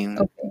you've seen,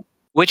 okay.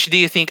 which do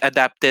you think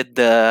adapted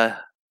the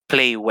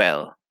play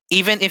well?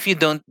 Even if you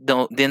don't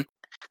didn't.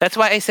 That's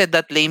why I said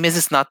that Les Mis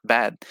is not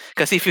bad.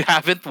 Because if you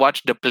haven't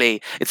watched the play,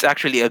 it's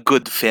actually a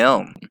good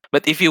film.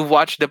 But if you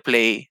watch the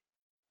play,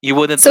 you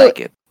wouldn't So, like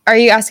it. are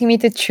you asking me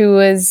to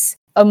choose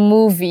a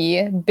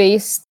movie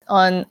based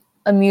on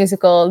a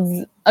musical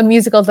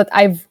that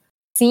I've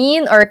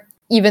seen, or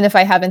even if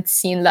I haven't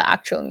seen the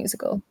actual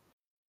musical?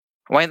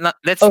 Why not?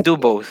 Let's do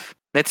Okay. both.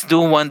 Let's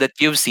do one that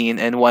you've seen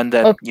and one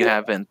that you Okay.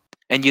 haven't,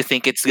 and you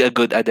think it's a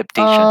good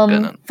adaptation.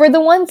 Ganon. For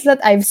the ones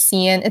that I've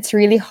seen, it's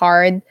really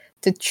hard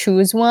to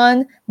choose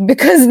one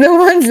because the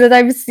ones that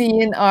I've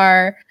seen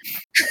are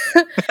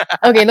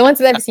okay. The ones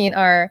that I've seen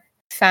are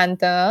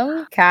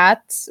Phantom,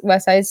 Cats,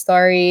 West Side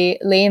Story,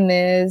 Les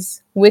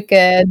Mis,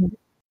 Wicked.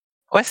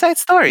 West Side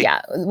Story.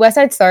 Yeah, West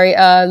Side Story.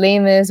 Les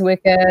Mis,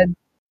 Wicked.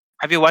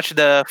 Have you watched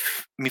the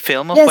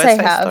film of Yes, I West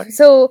Side have. Story?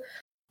 So,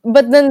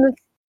 but then,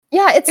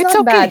 yeah, it's It's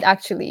not bad okay.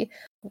 actually.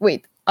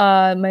 Wait,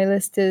 My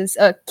list is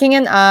King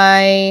and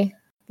I,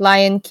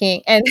 Lion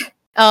King, and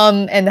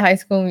High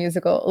School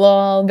Musical.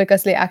 Lol,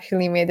 because they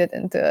actually made it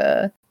into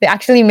a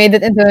That's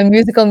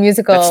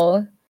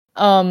musical.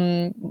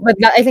 But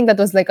I think that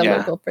was like a yeah.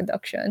 local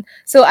production.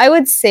 So I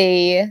would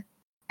say,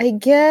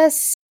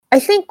 I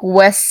think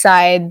West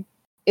Side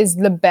is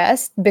the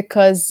best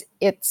because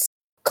it's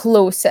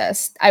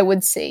closest, I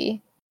would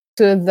say,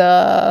 to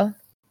the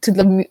to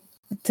the mu-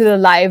 to the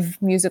live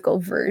musical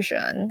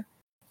version.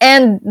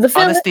 And the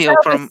film Honestly, itself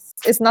from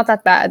is not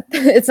that bad.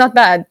 It's not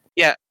bad.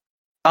 yeah,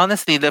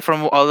 honestly,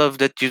 from all of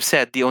that you've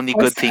said, the only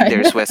good West thing Side.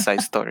 there is West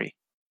Side Story.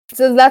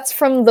 So that's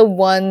from the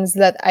ones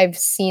that I've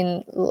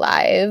seen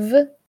live.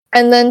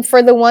 And then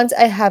for the ones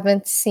I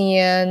haven't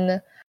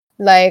seen,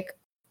 like,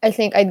 I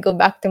think I'd go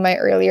back to my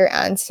earlier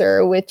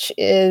answer, which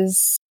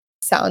is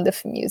Sound of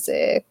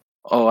Music.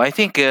 Oh, I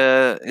think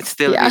it's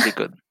still Yeah. really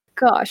good.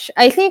 Gosh,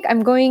 I think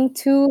I'm going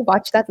to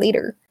watch that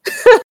later.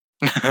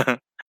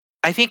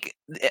 I think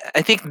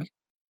I think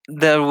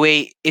the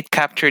way it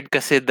captured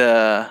kasi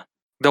the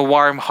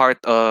warm heart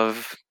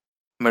of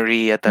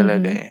Maria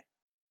talaga Mm-hmm. eh.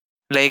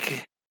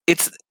 Like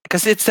it's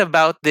because it's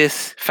about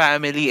this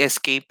family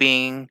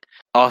escaping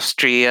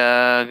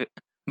Austria,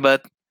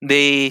 but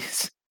they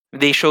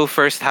show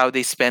first how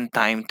they spend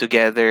time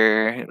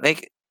together.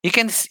 Like you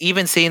can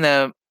even say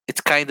na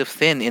it's kind of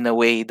thin in a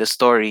way the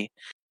story,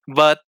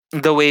 but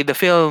the way the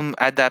film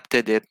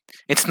adapted it,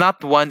 it's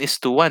not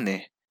 1:1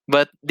 eh.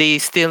 But they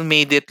still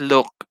made it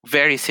look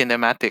very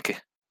cinematic.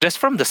 Just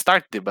from the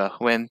start, diba?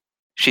 When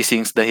she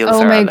sings "The Hills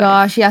Oh Are my Alive."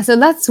 gosh, yeah. So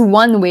that's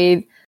one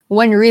way,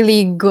 one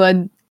really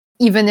good,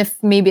 even if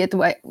maybe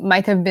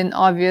might have been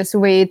obvious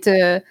way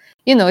to,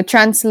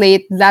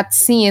 translate that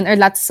scene or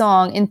that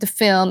song into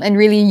film and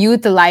really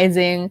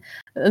utilizing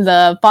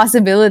the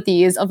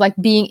possibilities of like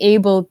being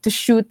able to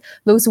shoot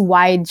those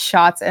wide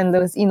shots and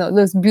those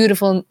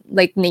beautiful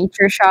like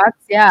nature shots.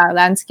 Yeah,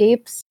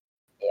 landscapes.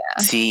 Yeah.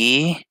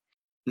 See?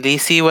 Do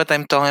you see what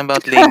I'm talking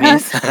about,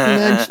 Lamis?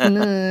 Nudge,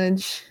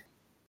 nudge.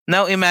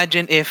 Now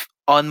imagine if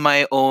On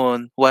My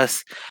Own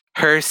was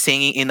her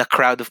singing in a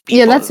crowd of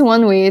Yeah, that's people.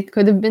 one way it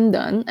could have been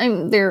done.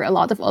 There are a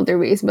lot of other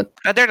ways, but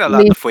There are a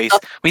lot they of ways.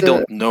 stuck We to.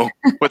 don't know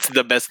what's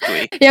the best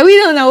way. Yeah, we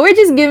don't know. We're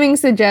just giving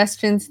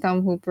suggestions,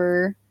 Tom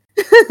Hooper.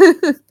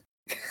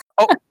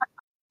 Oh.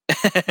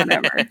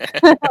 Whatever.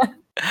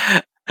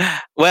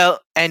 Well,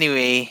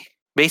 anyway,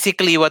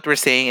 basically what we're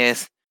saying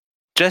is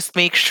just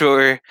make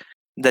sure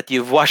that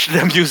you've watched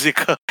the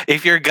musical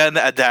if you're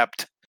gonna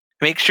adapt.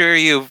 Make sure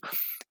you've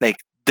like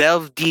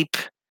delved deep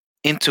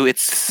into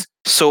its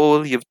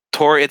soul, you've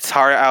tore its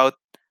heart out,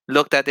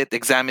 looked at it,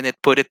 examined it,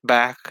 put it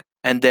back,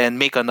 and then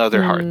make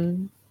another heart.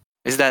 Hmm.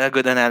 Is that a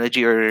good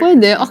analogy or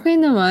Pwede, okay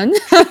naman.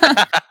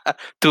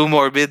 too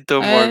morbid?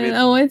 Too morbid.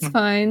 Oh, it's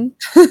fine.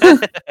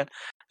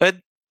 But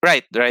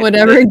right, right.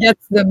 Whatever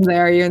gets them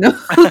there.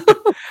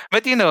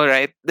 But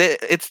right?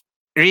 It's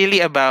really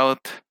about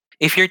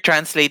if you're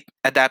translate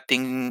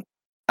adapting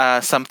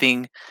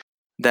something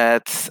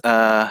that's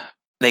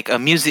like a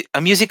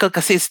musical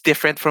kasi is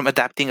different from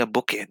adapting a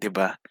book, eh, 'di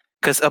ba?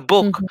 Because a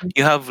book Mhm,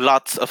 you have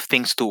lots of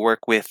things to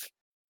work with.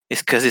 It's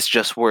because it's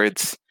just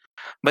words.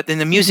 But in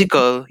a mhm,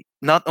 musical,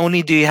 not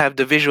only do you have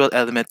the visual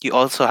element, you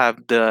also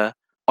have the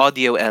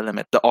audio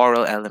element, the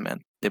oral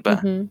element, 'di ba?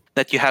 mhm.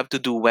 That you have to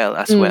do well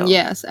as well.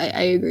 Yes,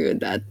 I agree with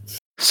that.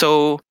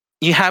 So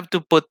you have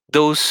to put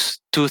those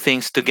two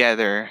things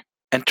together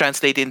and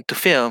translate it into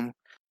film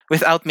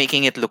without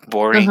making it look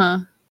boring,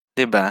 Uh-huh.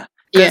 'di ba?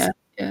 Yeah,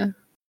 yeah.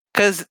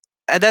 Because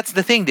that's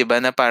the thing, 'di ba?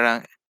 Na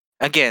parang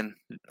again,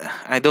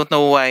 I don't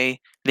know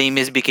why Les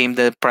Mis became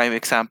the prime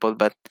example,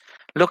 but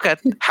look at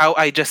how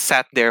I just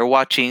sat there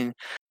watching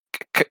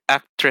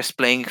actress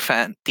playing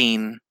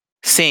Fantine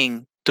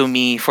sing to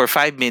me for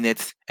 5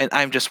 minutes, and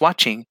I'm just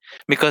watching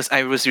because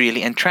I was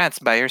really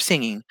entranced by her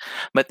singing.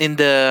 But in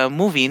the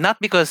movie, not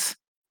because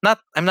not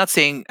I'm not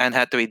saying Anne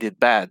Hathaway did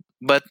bad,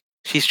 but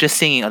she's just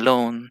singing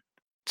alone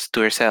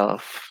to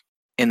herself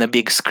in a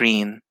big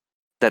screen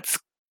that's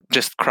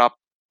just cropped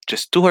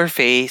just to her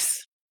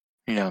face.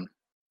 You know.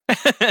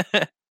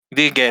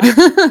 Do you get it?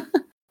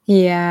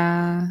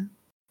 Yeah.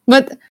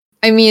 But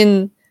I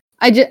mean,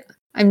 I just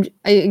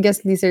I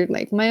guess these are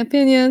like my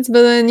opinions,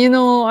 but then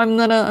I'm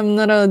not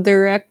a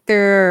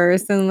director or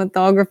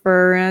cinematographer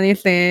or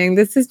anything.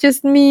 This is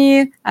just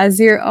me as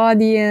your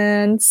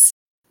audience.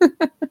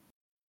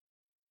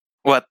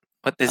 What?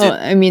 What is Oh, it?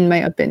 I mean my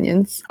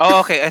opinions. Oh,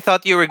 okay. I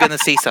thought you were gonna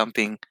say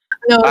something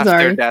No, after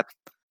sorry. that.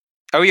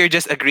 Oh, you're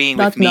just agreeing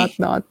with Dot dot me.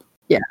 dot.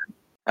 Yeah.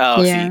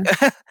 Oh, see.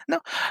 Yeah. No,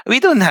 we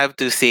don't have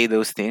to say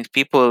those things.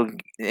 People,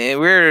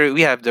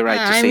 we have the right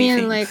to I say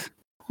mean, like, things.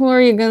 who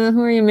are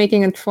you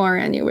making it for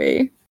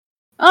anyway?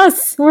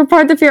 Us. We're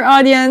part of your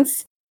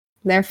audience.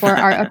 Therefore,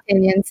 our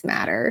opinions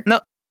matter.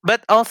 No,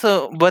 but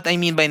also what I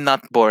mean by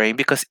not boring,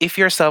 because if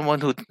you're someone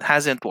who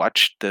hasn't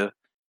watched the Mm.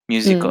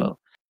 musical,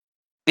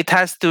 it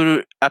has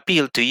to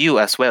appeal to you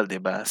as well,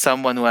 diba?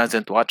 Someone who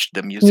hasn't watched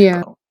the Yeah.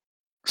 musical.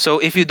 So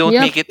if you don't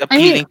Yep. make it I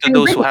mean, appealing to I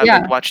those who agree.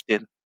 haven't Yeah. watched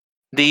it,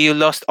 then you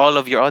lost all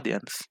of your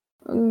audience.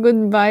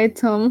 Goodbye,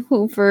 Tom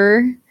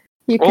Hooper.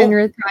 You can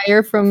Oh,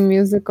 retire from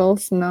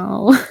musicals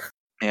now.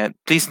 yeah.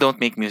 Please don't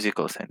make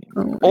musicals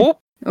anymore. Oh,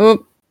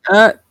 Oh. oh,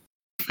 uh,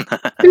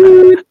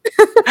 toot.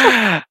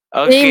 Name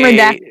Okay.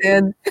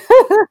 redacted.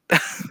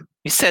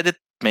 You said it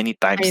many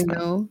I times now.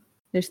 know.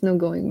 There's no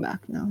going back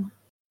now.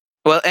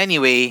 Well,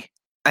 anyway,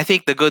 I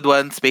think the good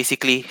ones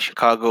basically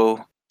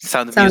Chicago,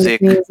 Sound of Sound of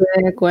Music,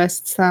 Music,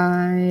 West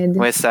Side.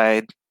 West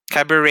Side,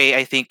 Cabaret.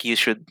 I think you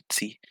should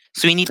see.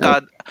 Sweeney Oh.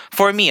 Todd.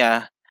 For me,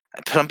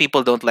 some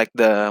people don't like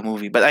the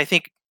movie, but I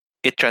think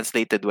it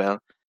translated well.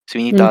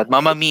 Sweeney Mm. Todd,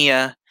 Mamma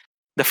Mia.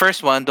 The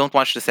first one. Don't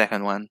watch the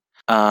second one.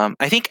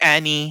 I think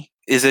Annie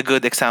is a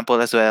good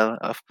example as well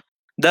of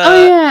Oh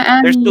the. yeah,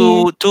 There's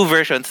Annie. two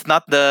versions,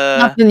 Not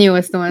the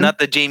newest one. not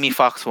the Jamie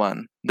Foxx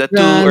one. The two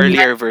The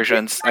earlier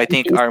versions, I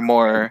think, 90s. are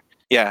more.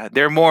 Yeah,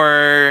 they're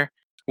more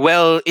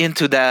well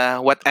into the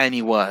what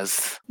Annie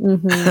was.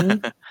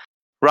 Mm-hmm.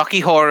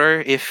 Rocky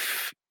Horror,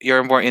 if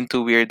you're more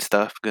into weird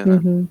stuff. Gonna.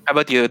 Mm-hmm. How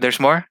about you? There's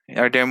more?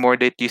 Are there more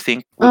that you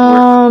think would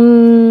work?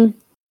 Um,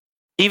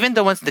 Even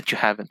the ones that you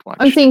haven't I'm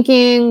watched.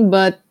 thinking,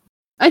 but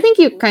I think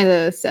you kind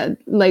of said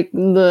like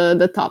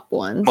the top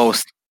ones.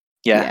 Most.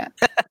 Yeah.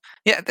 Yeah.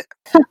 Yeah.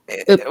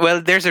 Oop.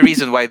 Well, there's a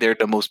reason why they're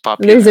the most There's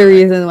popular, a right?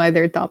 reason why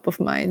they're top of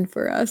mind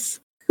for us.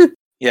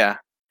 Yeah.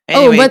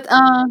 Oh, Anyway, but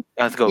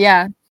let's go.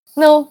 yeah.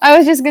 No, I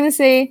was just gonna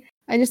say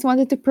I just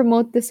wanted to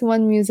promote this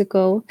one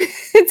musical.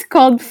 It's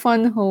called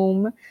Fun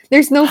Home.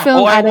 There's no Oh,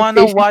 film I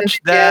wanna adaptation of watch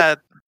it yet. that.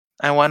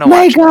 I wanna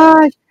My watch that.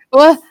 gosh.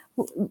 Well,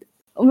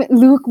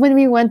 Luke, when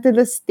we went to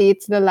the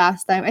States the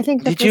last time, I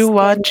think that Did you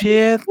was watch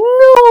it?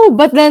 no,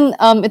 but then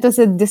it was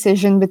a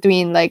decision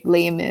between like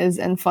Les Mis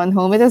and Fun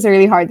Home. It was a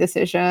really hard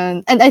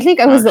decision. And I think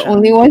I was the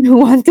only Actually. one who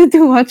wanted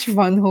to watch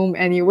Fun Home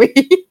anyway.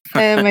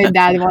 And my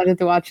dad wanted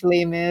to watch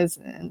Les Mis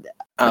and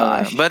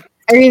gosh. But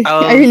I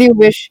I'll really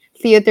wish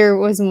theater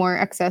was more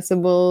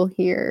accessible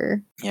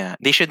here. yeah,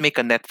 they should make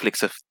a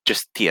Netflix of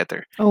just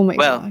theater. Oh my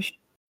Well, gosh.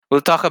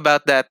 we'll talk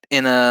about that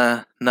in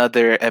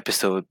another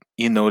episode.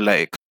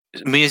 Like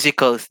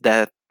musicals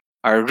that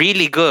are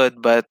really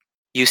good, but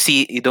you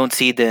don't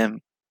see them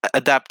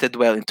adapted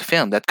well into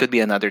film. That could be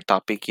another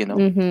topic.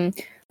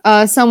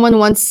 Mm-hmm. Someone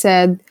once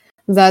said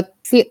that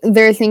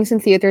there are things in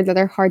theater that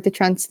are hard to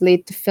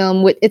translate to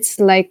film. It's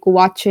like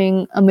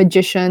watching a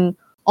magician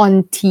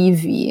on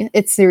TV.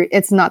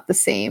 It's not the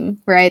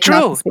same, right? Not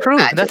the True, same true.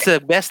 That's magic. the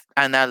best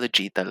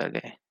analogy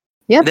talaga.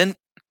 Yep. Then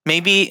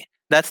maybe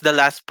that's the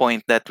last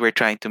point that we're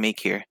trying to make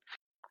here.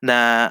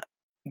 Na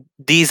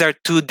these are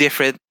two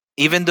different,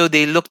 even though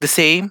they look the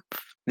same,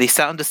 they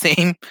sound the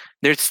same,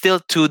 they're still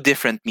two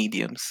different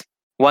mediums.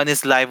 One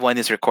is live, one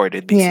is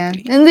recorded, Yeah,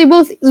 basically. and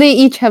they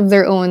each have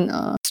their own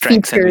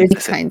Strengths and features,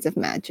 weaknesses. kinds of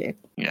magic.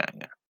 Yeah,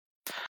 yeah.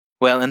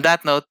 Well, on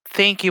that note,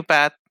 thank you,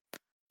 Pat,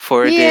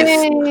 for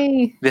this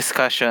Yay!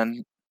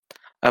 discussion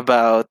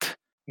about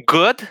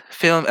good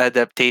film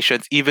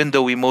adaptations, even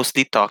though we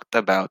mostly talked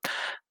about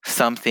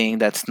something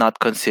that's not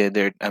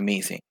considered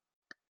amazing.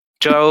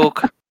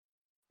 Joke.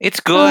 It's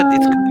good.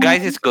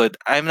 Guys, Uh, it's good.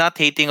 I'm not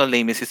hating on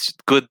Les Mis. It's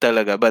good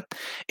talaga. But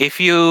if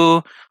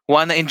you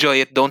wanna enjoy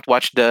it, don't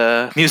watch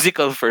the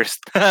musical first.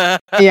 yeah,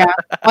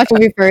 watch the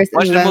movie first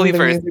Watch and the then movie the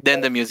first, musical.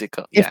 then the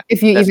musical. If Yeah,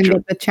 if you that's even true.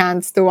 get the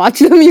chance to watch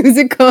the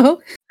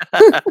musical.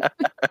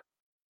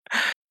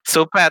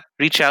 So Pat,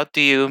 reach out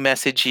to you,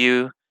 message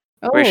you.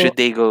 Where Oh, should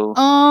they go?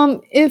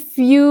 if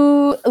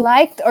you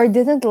liked or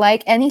didn't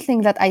like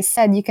anything that I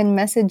said, you can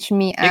message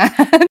me You, at.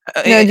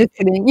 uh, No, y- just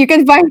kidding. You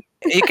can find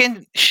you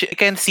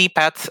can see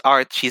Pat's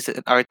art. She's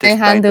an my artist, by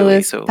the handle way.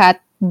 is So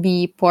Pat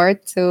B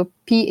Port, so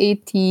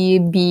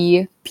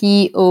PATBPORT,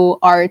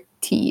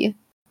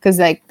 because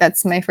like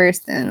that's my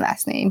first and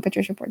last name,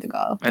 Patricia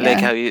Portugal. I like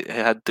Yeah, how you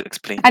had to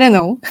explain. I don't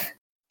know.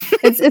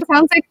 It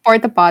sounds like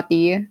porta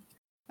potty.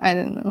 I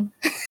don't know.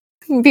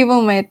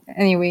 People might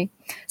anyway.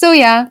 So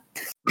yeah,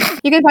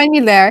 you can find me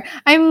there.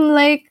 I'm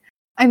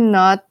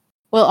not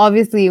well,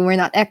 obviously we're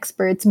not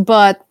experts,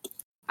 but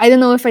I don't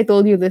know if I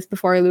told you this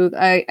before, Luke.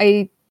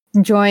 I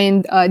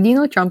joined do you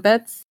know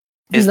trumpets?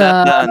 Is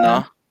that The the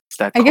no? Is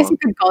that I guess you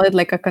called? could call it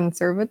like a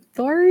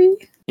conservatory.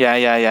 Yeah,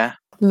 yeah, yeah.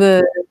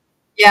 The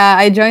Yeah,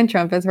 I joined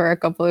trumpets for a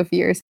couple of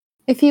years.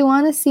 If you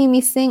want to see me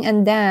sing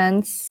and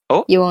dance,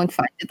 Oh, you won't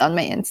find it on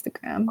my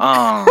Instagram.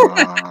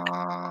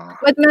 ah.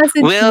 But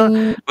message We'll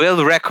me.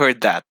 we'll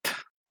record that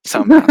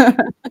somehow.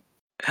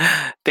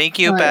 Thank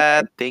you, Alright.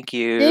 Pat. Thank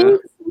you.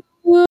 Thanks,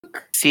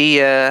 Luke. See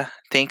ya.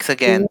 Thanks See you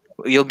again.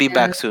 You'll be again.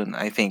 back soon,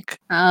 I think.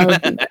 I'll be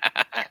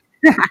back.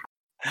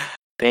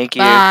 Thank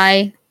you.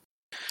 Bye.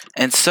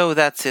 And so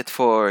that's it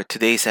for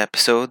today's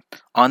episode.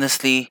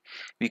 Honestly,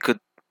 we could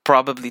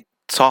probably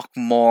talk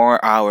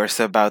more hours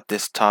about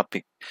this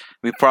topic.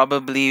 We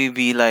probably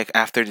be like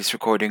after this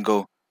recording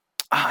go,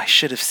 I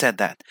should have said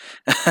that.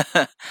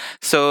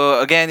 So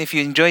again, if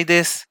you enjoyed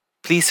this,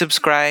 please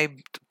subscribe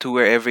to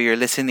wherever you're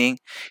listening.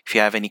 If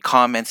you have any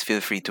comments,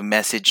 feel free to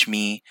message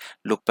me.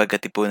 Look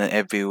Pagatipunan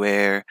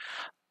everywhere.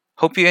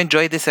 Hope you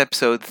enjoyed this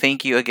episode.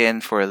 Thank you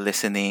again for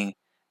listening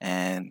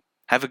and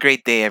have a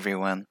great day,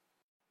 everyone.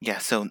 Yeah,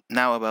 so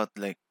now about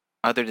like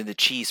other than the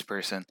cheese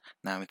person,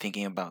 now I'm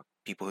thinking about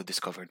people who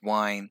discovered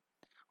wine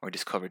or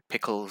discovered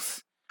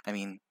pickles. I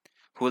mean,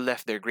 who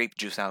left their grape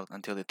juice out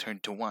until it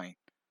turned to wine?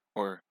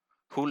 Or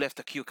who left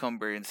a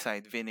cucumber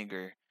inside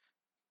vinegar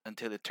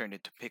until it turned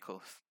into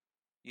pickles?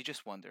 You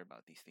just wonder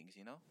about these things,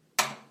 you know?